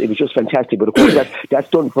 and it was just fantastic. But of course, that's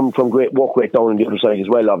done from great work rate down on the other side as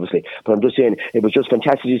well, obviously. But I'm just saying, it was just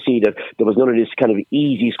fantastic to see that there was none of this kind of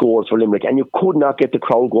easy scores for Limerick, and you could not get the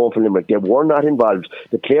crowd going for Limerick. They were not involved.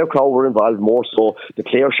 The Clare crowd were involved more so. The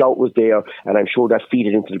Clare shout was there, and I'm sure that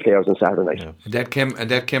feeded into the players on Saturday night. Yeah.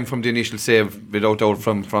 That came from the initial save, without doubt,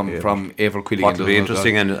 from Eibhear Quilligan. What will be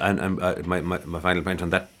interesting, and my final point on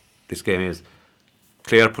that. This game is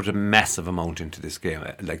Clare put a massive amount into this game,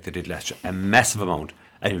 like they did last year, a massive amount,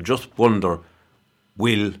 and you just wonder,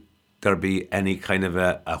 will there be any kind of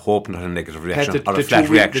a hope, not a negative reaction Pat, or a flat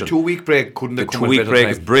reaction. The 2 week break couldn't have come at a better break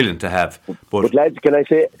time. is brilliant to have. But lads, can I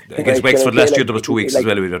say against Wexford last year there was 2 weeks as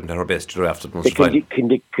well. We didn't have our best after most of the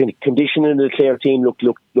time. Conditioning of the Clare team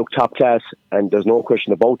look top class, and there's no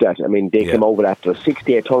question about that. I mean, they came over after a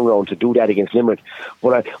 6-day turnaround to do that against Limerick.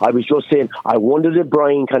 But I was just saying, I wondered if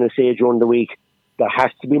Brian kind of said during the week, there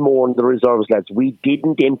has to be more in the reserves, lads. We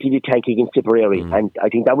didn't empty the tank against Tipperary, and I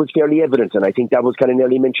think that was fairly evident, and I think that was kind of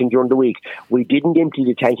nearly mentioned during the week. We didn't empty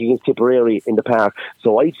the tank against Tipperary in the park,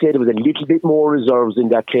 so I'd say there was a little bit more reserves in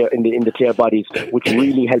that in the Clare bodies, which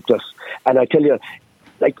really helped us. And I tell you,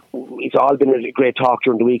 like, it's all been a great talk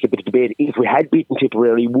during the week, a bit of debate. If we had beaten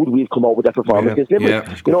Tipperary, would we have come out with that performance against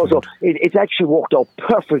Limerick? So it's actually worked out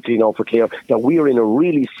perfectly now for Clare that we're in a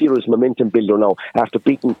really serious momentum builder now after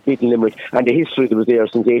beating Limerick, and the history that was there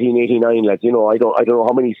since 1889, lads. I don't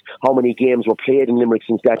know how many games were played in Limerick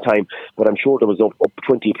since that time, but I'm sure there was up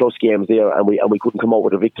 20 plus games there, and we couldn't come out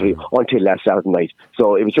with a victory until last Saturday night.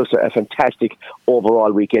 So it was just a fantastic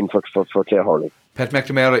overall weekend for Clare hurling. Pat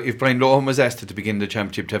McNamara, if Brian Lohan was asked to begin the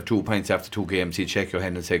championship to have 2 points after 2 games, he'd shake your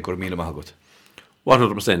hand and say, Gurmila Mahagut.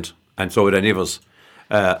 100%, and so would any of us.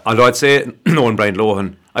 Although I'd say, knowing Brian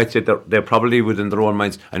Lohan, I'd say they're probably within their own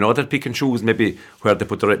minds. I know that pick and choose maybe where they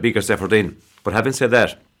put their biggest effort in, but having said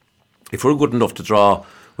that, if we're good enough to draw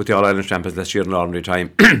with the All-Ireland champions last year in ordinary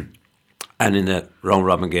time, and in a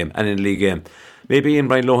round-robin game, and in a league game, maybe in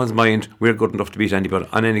Brian Lohan's mind, we're good enough to beat anybody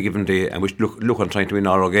on any given day, and we should look on trying to win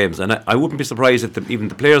all our games. And I wouldn't be surprised if even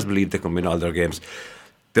the players believe they can win all their games.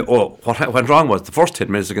 What went wrong was the first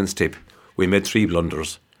 10 minutes against Tip, we made 3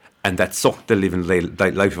 blunders, and that sucked the living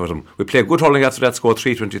life out of them. We played good hurling after that, scored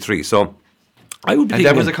 3-23. So I would be and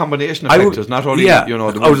that was a combination of factors, not only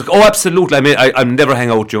absolutely. I mean, I'll never hang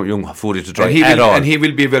out young Foodie to try at all. And he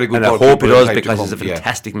will be a very good. And I hope he does, because he's a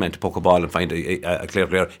fantastic man to poke a ball and find a clear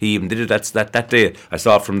player. He even did it that day. I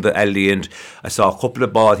saw it from the LD end. I saw a couple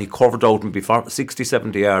of balls. He covered out maybe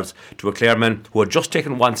 60-70 yards to a Clare man who had just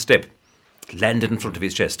taken one step, landed in front of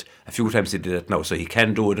his chest. A few times he did it now, so he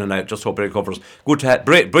can do it, and I just hope he recovers. Good to have,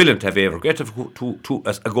 brilliant to have Ever. Great to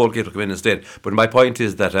have a goalkeeper come in instead. But my point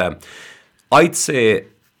is that I'd say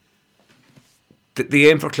the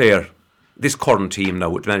aim for Clare, this current team now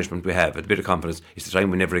with the management we have, a bit of confidence, is to try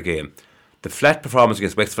and win every game. The flat performance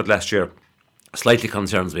against Wexford last year slightly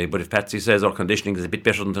concerns me, but if Patsy says our conditioning is a bit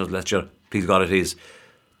better than last year, please God it is.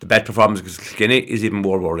 The bad performance against Kilkenny is even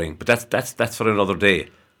more worrying, but that's for another day.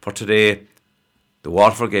 For today, the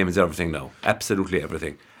Waterford game is everything now, absolutely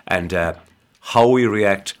everything. And how we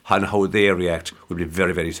react and how they react will be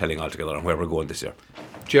very, very telling altogether on where we're going this year.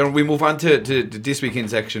 Jeremy, we move on to this weekend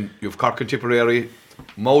section. You've Cork and Tipperary,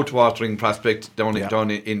 mouth-watering prospect down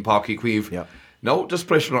in Páirc Uí Chaoimh. Yeah. Now there's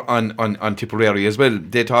pressure on Tipperary as well.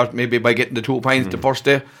 They thought maybe by getting the 2 points the first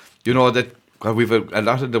day, that we've a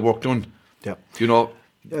lot of the work done. Yeah.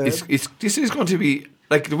 This is going to be,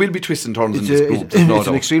 like, there will be twists and turns in this group. It's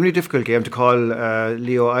an extremely difficult game to call,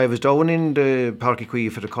 Leo. I was down in the Páirc Uí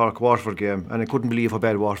Chaoimh for the Cork-Waterford game, and I couldn't believe how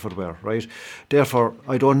bad Waterford were, right? Therefore,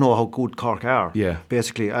 I don't know how good Cork are,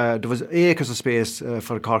 basically. There was acres of space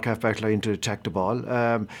for the Cork half-back line to attack the ball.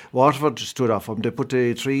 Waterford stood off them. They put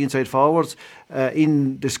the 3 inside forwards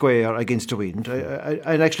in the square against the wind.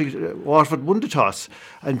 And actually, Waterford won the toss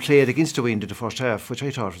and played against the wind in the first half, which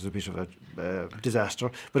I thought was a bit of a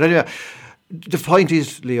disaster. But anyway, the point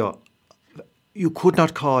is, Leo, you could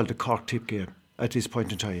not call the Cork-Tip game at this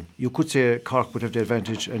point in time. You could say Cork would have the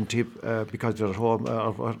advantage and Tip because they're at home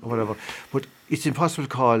or whatever, but it's impossible to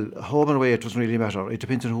call. Home and away, it doesn't really matter. It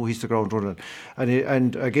depends on who hits the ground running.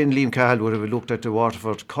 And again, Liam Cahill would have looked at the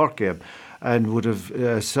Waterford-Cork game and would have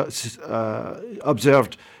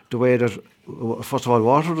observed the way that, first of all,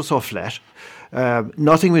 Waterford was so flat.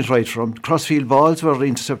 Nothing went right for him. Crossfield balls were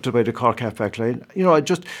intercepted by the Cork half-back line.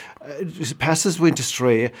 Passes went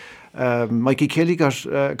astray. Mikey Kelly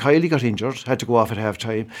Kylie got injured, had to go off at half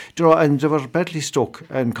time. And they were badly stuck.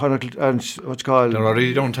 And Connacht, and what's called, they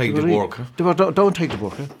already don't take the work. They don't take the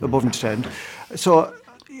work above and stand. So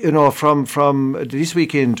from this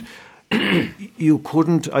weekend, I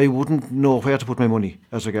wouldn't know where to put my money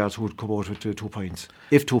as regards who would come out with 2 points.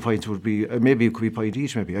 If 2 points would be, maybe it could be a point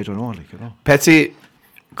each, maybe, I don't know. Patsy,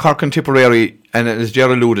 Cork and Tipperary, and as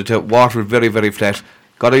Gerald alluded to, Waterford very, very flat.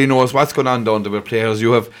 God only knows what's going on down there with players.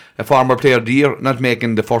 You have a former player there not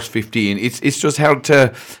making the first 15. It's just hard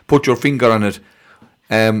to put your finger on it.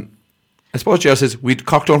 I suppose Gerald says,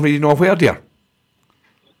 Cork don't really know where they are.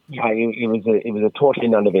 Yeah, it was a totally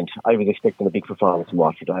non-event. I was expecting a big performance from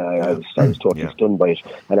Watford. I was totally stunned by it.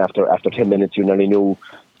 And after 10 minutes, you nearly knew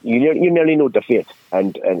you nearly know the fate.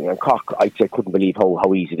 And Cork, I'd say, couldn't believe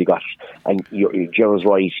how easy they got it. And Gerard's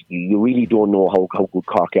right. You really don't know how good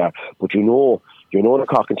Cork are, but you know the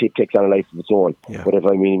Cork and Tip takes on a life of its own. Yeah. But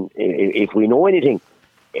if we know anything,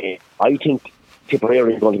 I think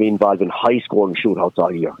Tipperary is going to be involved in high-scoring shootouts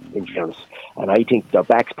all year, in fairness. And I think their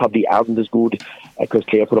backs probably aren't as good, because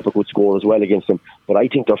Clare put up a good score as well against them. But I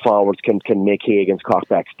think their forwards can make hay against Cork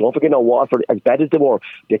backs. Don't forget now, Waterford, as bad as they were,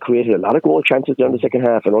 they created a lot of goal chances there in the second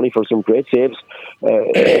half, and only for some great saves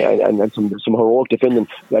and some heroic defending.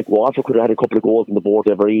 Like, Waterford could have had a couple of goals on the board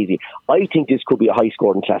there very easy. I think this could be a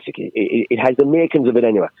high-scoring classic. It has the makings of it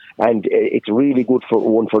anyway, and it's really good for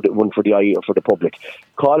the eye, for the public.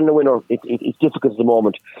 Calling a winner, it's difficult at the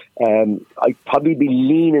moment. I'd probably be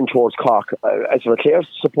leaning towards Cork. As for a Clare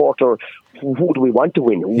supporter, who do we want to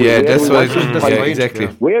win? That's what exactly.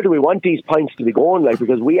 Where do we want these points to be going? Like,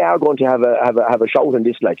 because we are going to have a shout on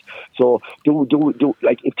this. Like, so do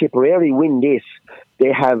like, if Tipperary win this,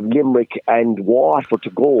 they have Limerick and Waterford to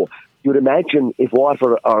go. You'd imagine if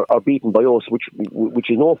Waterford are beaten by us, which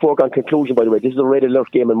is no foregone conclusion, by the way. This is a red alert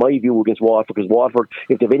game in my view against Waterford, because Waterford,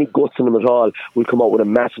 if they have any guts in them at all, will come out with a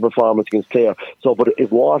massive performance against Clare. So, but if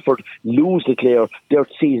Waterford lose to Clare, their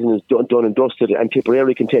season is done and dusted, and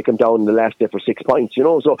Tipperary can take them down in the last day for 6 points.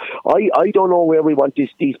 So I don't know where we want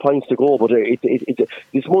these points to go, but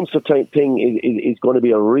this Munster thing is going to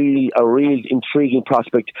be a real intriguing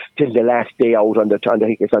prospect till the last day out I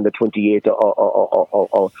think it's on the 28th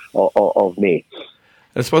of May.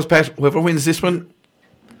 I suppose, Pat, whoever wins this one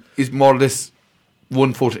is more or less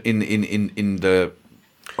 1 foot in the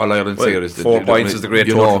All-Ireland series. 4 points is the great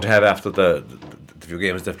total to have after the few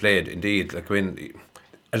games they've played. Indeed, like, when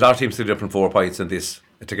a lot of teams still up from 4 points in this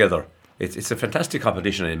together, it's a fantastic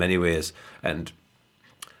competition in many ways. And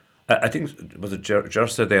I think, was it Ger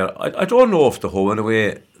said there, I don't know if the home and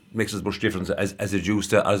away makes as much difference as it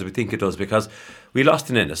used to, as we think it does, because we lost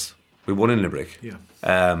in Ennis, we won in Limerick.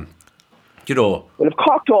 Yeah. Well, if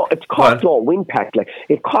Cork don't win, Pat, like,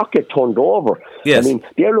 if Cork get turned over, yes. I mean,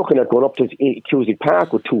 they're looking at going up to Cusick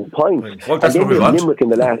Park with 2 points. Well, that's and then what we want. Limerick in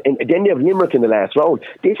the last, and then they have Limerick in the last round.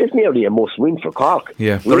 This is nearly a must-win for Cork.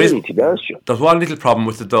 Yeah, really, to be honest with you. There's one little problem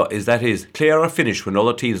with it, though, is Clare are finished when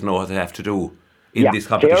other teams know what they have to do in this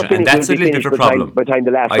competition, and that's a little bit of a problem. By the time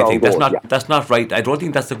the last I think round that's not right. I don't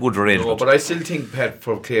think that's a good arrangement. No, but I still think, Pat,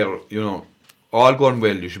 for Clare, all going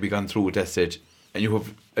well, you should be gone through at that stage, and you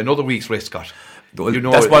have another week's rest, Scott.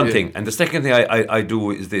 That's one thing. And the second thing I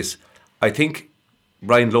do is this. I think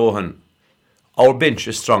Brian Lohan, our bench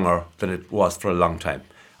is stronger than it was for a long time.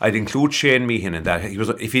 I'd include Shane Meehan in that.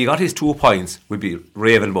 If he got his 2 points, we'd be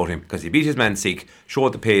raving about him, because he beat his man sick,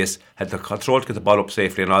 showed the pace, had the control to get the ball up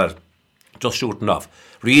safely and all that, just shooting off.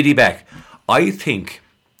 Really back. I think,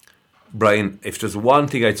 Brian, if there's one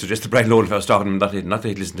thing I'd suggest to Brian Lohan, if I was talking to him, not that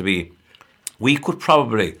he'd listen to me, we could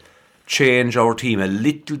probably change our team a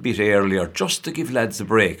little bit earlier, just to give lads a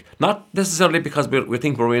break. Not necessarily because we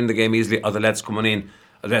think we're winning the game easily, or the lads coming in,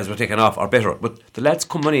 the lads we're taking off are better, but the lads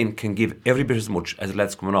coming in can give every bit as much as the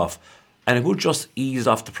lads coming off, and it would just ease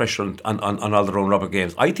off the pressure on all the round robin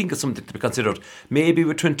games. I think it's something to be considered, maybe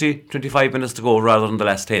with 20-25 minutes to go rather than the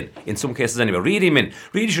last 10, in some cases anyway.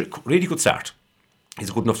 Really good start. He's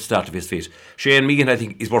good enough to start with his feet. Shane Meehan, I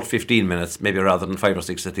think, is worth 15 minutes, maybe rather than 5 or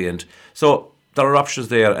 6 at the end. So there are options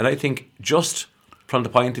there, and I think just from the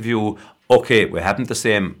point of view, okay, we haven't the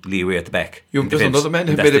same leeway at the back. There's another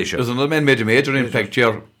man made a major impact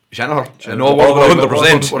here, Shanahan.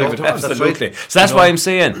 100%. Absolutely. So that's why I'm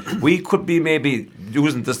saying we could be maybe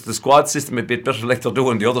using the squad system a bit better, like they're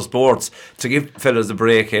doing the other sports, to give fellas a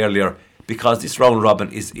break earlier, because this round robin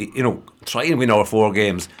is, try and win our 4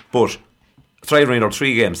 games, but try and win our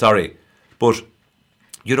 3 games, but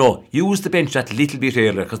use the bench that little bit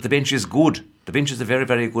earlier, because the bench is good. The bench is a very,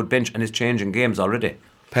 very good bench, and it's changing games already.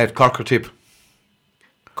 Pat, Cork or Tip?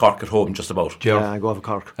 Cork at home, just about. Yeah, I go for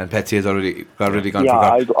Cork. And Patsy has already gone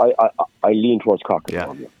for Cork. I lean towards Cork.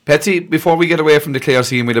 Yeah. Patsy, before we get away from the Clare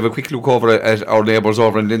scene, we'll have a quick look over at our neighbours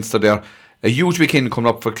over in Leinster there. A huge weekend coming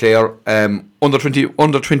up for Clare. Under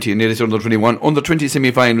 20, nearly under 21, under 20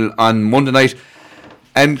 semi-final on Monday night.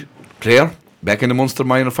 And Clare, back in the Munster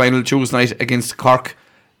minor final Tuesday night against Cork.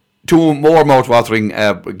 2 more mouth-watering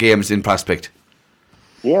games in prospect.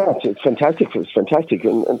 Yeah, it's fantastic. It's fantastic,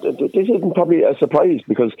 and this isn't probably a surprise,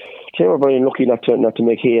 because Clare were very lucky not to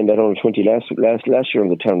make hay in that under 20 last year in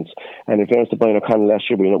the tournaments. And in fairness to Brian O'Connell last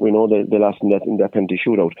year, we know they lost in that penalty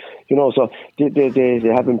shootout. So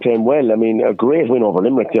they have been playing well. I mean, a great win over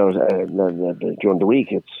Limerick there during the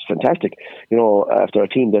week. It's fantastic. After a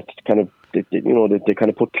team that kind of they kind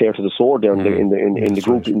of put Clare to the sword there in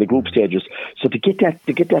the group stages. So to get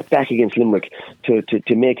that back against Limerick,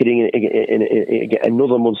 to make it in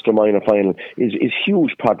another Munster minor final is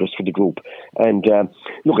huge progress for the group. And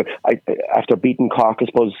look, after beating Cork, I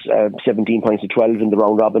suppose 17 points to 12 in the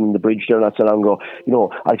round robin in the bridge there not so long ago,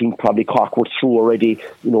 I think probably Cork were through already.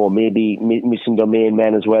 Maybe missing their main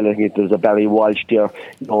man as well. I think there's a Barry Walsh there,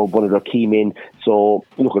 one of their key men. So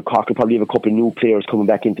look, Cork will probably have a couple of new players coming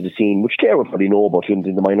back into the scene, which Clare will probably know about.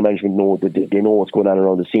 The minor management know that they know what's going on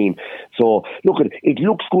around the scene. So look, it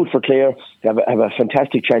looks good for Clare. They have a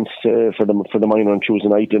fantastic chance for the minor on Tuesday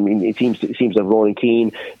night. I mean, it seems that Ronan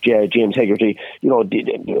Keane, James Hegarty,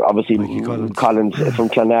 obviously Collins from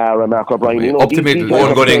Clonard and Mark O'Brien. Up the middle,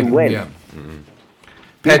 all good well. Yeah.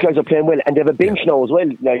 These guys are playing well, and they have a bench now as well.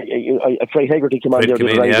 Fred Hegarty came on there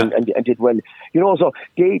and did well. So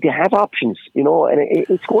they have options. And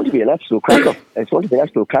it's going to be an absolute cracker.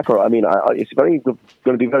 I mean, it's going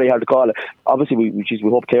to be very hard to call. Obviously, we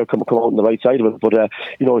hope Clare come out on the right side of it. But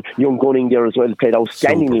young Gunning there as well played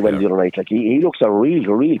outstandingly well the other night. Like he looks a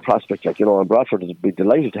real prospect. And Bradford would be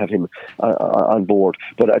delighted to have him on board.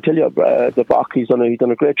 But I tell you, the Bach he's done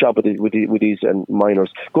a great job with these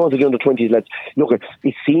minors. Go on to the under-20s, lads. Look,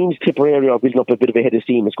 it seems Tipperary are building up a bit of a head of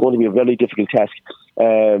steam. It's going to be a very difficult task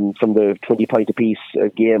from the 20 point apiece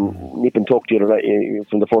game, nip and tuck the other night,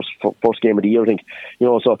 from the first game of the year, I think.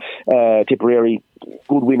 So Tipperary,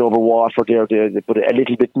 good win over Waterford there, but a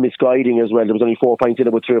little bit misguiding as well. There was only 4 points in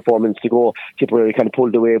it with 3 or 4 minutes to go. Tipperary kind of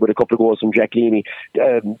pulled away with a couple of goals from Jack Leamy.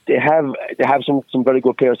 They have some very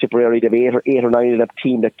good players, Tipperary. They have 8 or 9 of that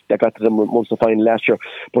team that got to the Munster final last year.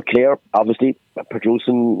 But Clare, obviously,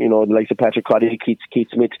 producing, the likes of Patrick Coddy, Keith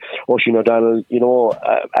Smith, Oisin O'Donnell,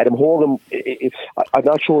 Adam Hogan. I'm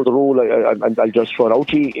not sure the rule. I'll just throw it out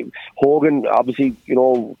to you. Hogan, obviously,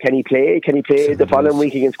 can he play? Can he play the following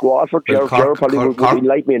week against Waterford? Gerard probably would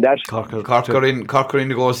enlighten me in that. Cork are in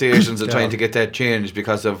negotiations and trying to get that changed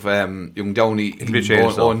because of young Downey,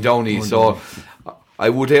 Owen Downey. So I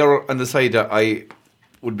would err on the side that I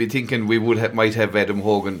would be thinking we might have Adam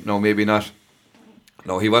Hogan. No, maybe not.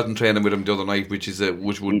 No, he wasn't training with him the other night, which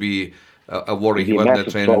would be a worry. He wasn't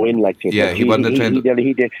training. He wasn't training.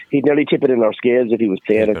 He'd nearly tip it in our scales if he was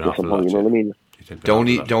playing at somehow. You know what I mean?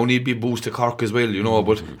 Downey'd be boost to Cork as well,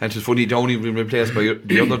 but and it's funny, Downey will be replaced by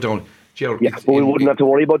the other Downey. But we wouldn't have to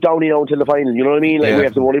worry about Downey now until the final, you know what I mean? We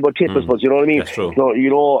have to worry about Tip, I suppose, you know what I mean? That's true. So,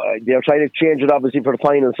 they're trying to change it obviously for the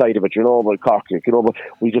final side of it, about Cork, but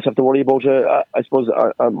we just have to worry about, I suppose,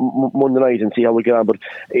 Monday night and see how we get on. But,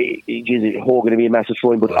 Hogan to be a massive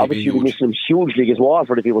throwing, but obviously we missed him hugely against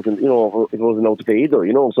Waterford if he wasn't, if he wasn't out to play either,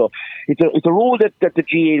 So it's a rule that the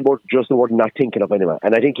GA were not thinking of anyway.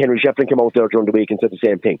 And I think Henry Shefflin came out there during the week and said the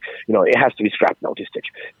same thing. It has to be scrapped now, this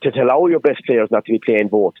stage. To allow your best players not to be playing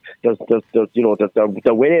both.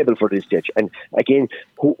 They're well able for this stage. And again,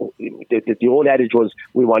 the old adage was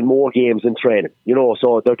we want more games than training.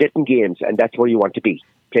 So they're getting games, and that's where you want to be,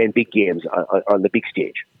 playing big games on the big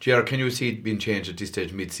stage. Gerard, can you see it being changed at this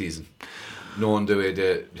stage mid-season? Knowing the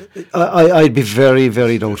way I'd be very,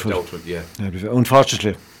 very doubtful. Yeah.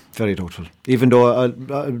 Unfortunately, very doubtful. Even though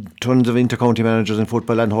tons of inter-county managers in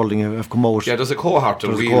football and holding have come out. Yeah, there's a cohort.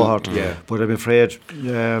 Yeah. But I'm afraid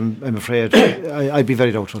I'd be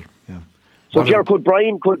very doubtful. Yeah. So, Gerard, could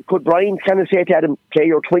Brian kind of say to Adam, play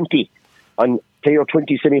your 20 and play your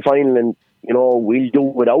 20 semi-final, and we'll do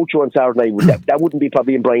without you on Saturday night? That wouldn't be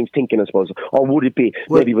probably in Brian's thinking, I suppose, or would it be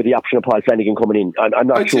maybe with the option of Paul Flanagan coming in? I'm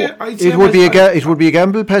not sure. It would be a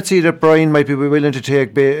gamble, Patsy, that Brian might be willing to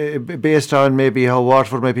take based on maybe how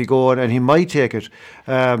Waterford might be going, and he might take it.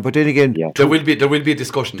 But then again, there will be a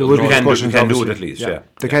discussion. There will be discussions. Can do it at least. Yeah.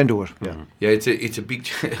 They can do it. Yeah. Yeah, it's a big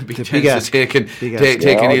chance to taking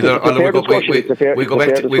either. We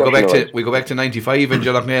go back to 95, and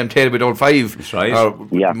Johnny played without 5. That's right.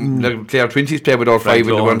 Clare 20s played without 5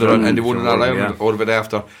 in the Wonder, and they won in Ireland out of it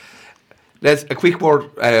after. Let's a quick word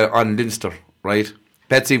on Leinster, right?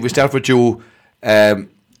 Betsy, we start with you.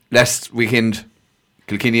 Last weekend,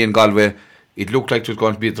 Kilkenny and Galway, it looked like it was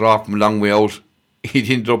going to be a draw from a long way out. It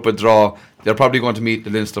ended up a draw. They're probably going to meet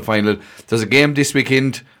the Leinster final. There's a game this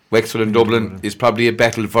weekend. Wexford and Dublin is probably a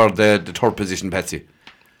battle for the third position, Patsy.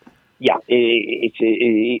 Yeah,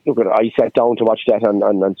 I sat down to watch that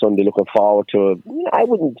on Sunday, looking forward to. I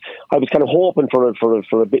was kind of hoping for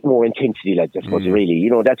a bit more intensity, like this was really.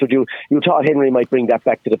 That's what you thought Henry might bring that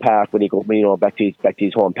back to the park when he go, back to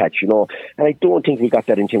his home patch, And I don't think we got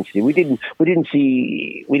that intensity. We didn't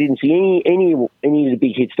see any of the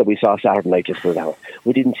big hits that we saw Saturday night. Just for that,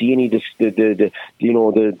 we didn't see any the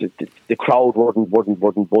crowd wasn't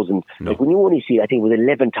buzzing. No. Like when you only see, I think it was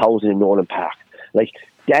 11,000 in Nolan Park. like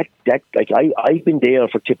I've been there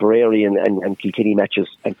for Tipperary and Kilkenny matches,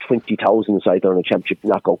 and 20,000 inside there in a championship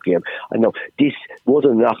knockout game. I know this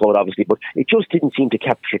wasn't a knockout, obviously, but it just didn't seem to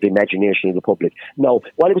capture the imagination of the public. Now,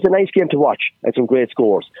 while it was a nice game to watch and some great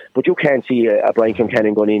scores, but you can't see a Brian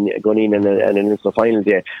Kilcannon going in and an instant final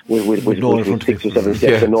day with 6 or 7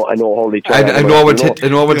 steps and no hurley. And no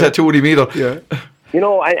one tattooed him either. Yeah.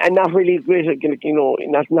 And not really great,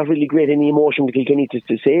 not really great any emotion that Kilkenny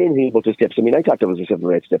to say anything about the steps. I mean, I thought there was a 7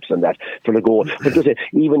 or 8 steps on that for the goal. But just,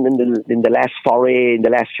 even in the last foray, in the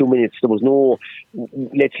last few minutes, there was no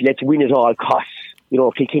let's win at all costs.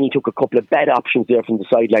 Kilkenny took a couple of bad options there from the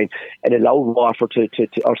sideline and allowed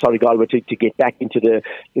Galway to get back into the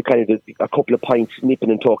kind of a couple of points nipping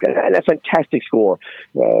and tucking. And a fantastic score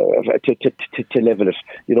to level it,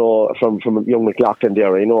 from young McLaughlin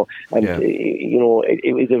there, it was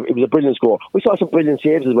a brilliant score. We saw some brilliant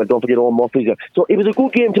saves as well. Don't forget Owen Murphy there. So it was a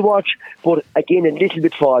good game to watch, but again, a little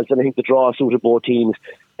bit false, and I think the draw suited both teams.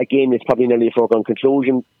 Again, it's probably nearly a foregone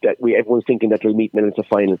conclusion that everyone's thinking that we'll meet in the Leinster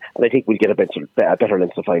final, and I think we'll get a better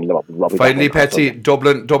Leinster final. Finally, Patsy,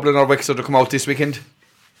 Dublin or Wexford to come out this weekend?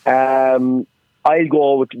 I'll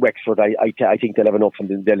go with Wexford. I think they'll have enough,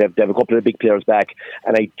 and they'll have a couple of big players back,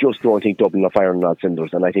 and I just don't think Dublin are firing on all cylinders,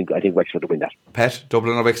 and I think Wexford will win that. Pat,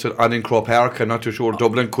 Dublin or Wexford on in Croke Park? I'm not too sure.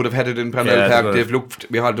 Dublin could have had it in Parnell Park. They've looked.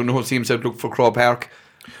 We had the whole team said look for Croke Park.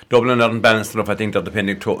 Dublin aren't balanced enough. I think they're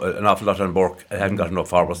depending an awful lot on Burke. They haven't got enough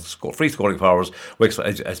forwards to score, free scoring forwards.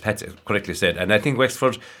 Wexford, as Pat correctly said, and I think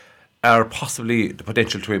Wexford are possibly the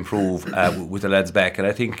potential to improve with the lads back, and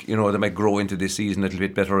I think they might grow into this season a little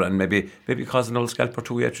bit better, and maybe cause an old scalp or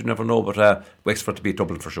two yet. You never know, but Wexford to beat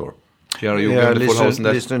Dublin for sure. Jerry,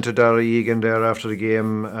 listening to Darragh Egan there after the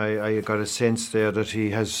game, I got a sense there that he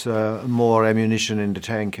has more ammunition in the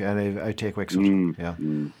tank, and I take Wexford.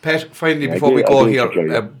 Pat, finally, before we go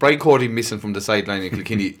here, Brian Cody missing from the sideline in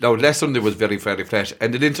Kilkenny. Now, last Sunday was very, very flat,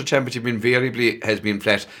 and the Leinster Championship invariably has been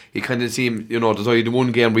flat. He kind of seemed, there's only the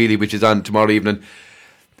one game really, which is on tomorrow evening.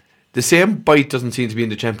 The same bite doesn't seem to be in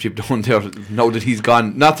the championship down there now that he's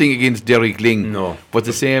gone. Nothing against Derek Ling. No. But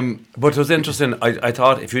the same. But it was interesting. I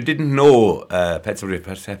thought if you didn't know,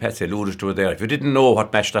 Patsy alluded to it there, if you didn't know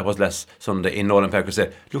what match that was last Sunday in Nolan Park, you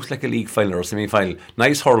said, looks like a league final or a semi-final.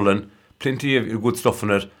 Nice hurling, plenty of good stuff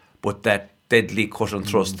in it, but that deadly cut and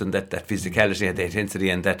thrust and that physicality and the intensity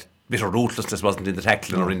and that bit of ruthlessness wasn't in the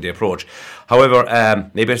tackling or in the approach. However,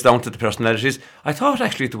 maybe it's down to the personalities. I thought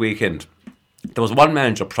actually at the weekend, there was one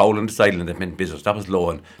manager prowling the sideline that meant business. That was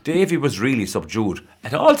Lohan. Davy was really subdued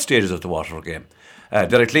at all stages of the Waterford game.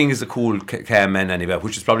 Derek Ling is a cool, calm man anyway,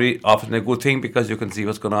 which is probably often a good thing because you can see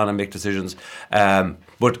what's going on and make decisions.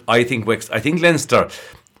 But I think Leinster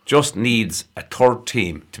just needs a third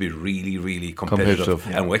team to be really, really competitive.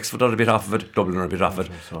 And Wexford are a bit off of it, Dublin are a bit off of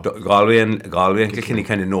it. Galway and Kilkenny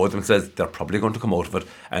kind of know themselves they're probably going to come out of it.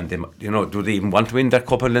 And they, do they even want to win that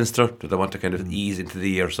Cup in Leinster? Do they want to kind of ease into the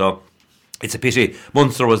year? So it's a pity.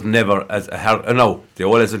 Munster was never as hard. No, they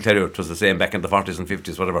always will tell you it was the same back in the 40s and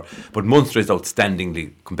 50s, whatever. But Munster is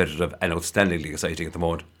outstandingly competitive and outstandingly exciting at the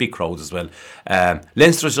moment. Big crowds as well.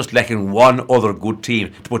 Leinster is just lacking one other good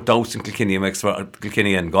team to put doubts in Kilkenny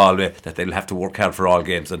and Galway that they'll have to work hard for all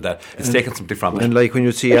games, and it's taken something from it. And like when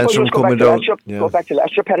you see Antrim coming down, go back to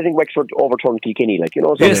last year, Pat, I think Wexford overturned Kilkenny.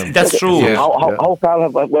 Yes, that's true. How far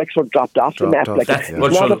have Wexford dropped off the map? It's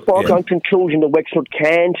not a foregone conclusion that Wexford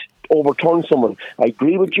can't overturn someone. I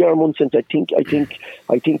agree with Jerry Munson. I think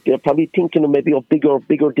they're probably thinking of maybe of bigger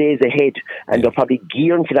days ahead, and they're probably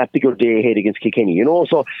gearing for that bigger day ahead against Kilkenny.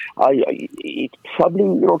 So it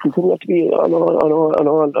probably Kilkenny have to be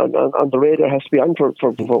on the radar. Has to be on for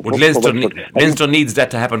Leinster needs that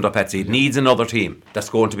to happen, though, Patsy. It needs another team that's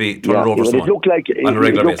going to be turning over someone. It looked like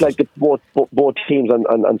both teams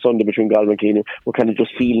on Sunday between Galway and Kilkenny were kind of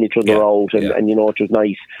just feeling each other out, and it was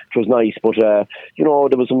nice. It was nice, but there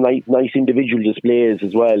was some nice individual displays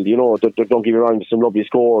as well. Don't get me wrong, there's some lovely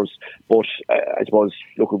scores, but I suppose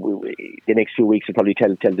the next few weeks will probably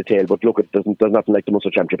tell the tale. But there's nothing like the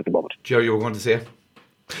Munster Championship at the moment. Jerry, you were going to say?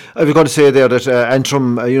 I was going to say there that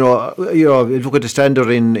Antrim, look at the standard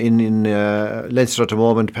in Leinster at the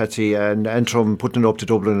moment, Patsy, and Antrim putting it up to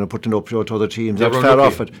Dublin and putting it up to other teams. They're far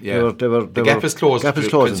off it. The gap is closed.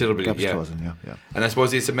 Considerably. Closing. And I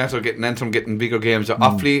suppose it's a matter of Antrim getting bigger games.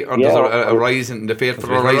 Offaly, or there's a rising, the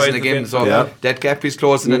faithful are rising again. So that gap is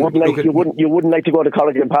closing. You wouldn't like to go to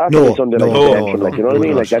Corrigan Park on Sunday night. You know what I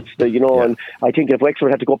mean? Like that's and I think if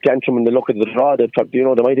Wexford had to go up to Antrim and they look at the draw, they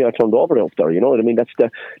might have turned over up there. You know what I mean? That's the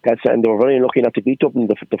and they were very unlucky not to beat Dublin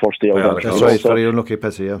the first day. That's right, very unlucky,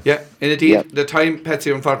 Patsy. Yeah, and indeed, the time,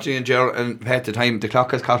 Patsy, unfortunately, and Ger, and at the time, the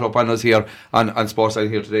clock has caught up on us here on Sportsline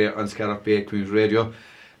here today on Scariff Bay Community Radio.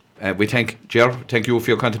 We thank Ger, thank you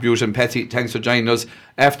for your contribution. Patsy, thanks for joining us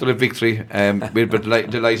after the victory. We'll be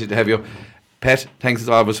delighted to have you. Pat, thanks as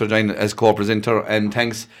always for joining as co-presenter, and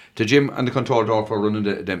thanks to Jim and the control tower for running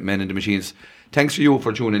the men and the machines. Thanks to you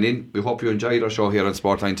for tuning in. We hope you enjoyed our show here on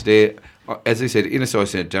Sportline today. As I said, in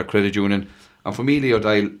association with their Credit Union. And for me, Leo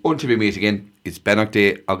Dial, until we meet again, it's Bannock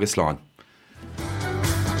Day, August Lawn.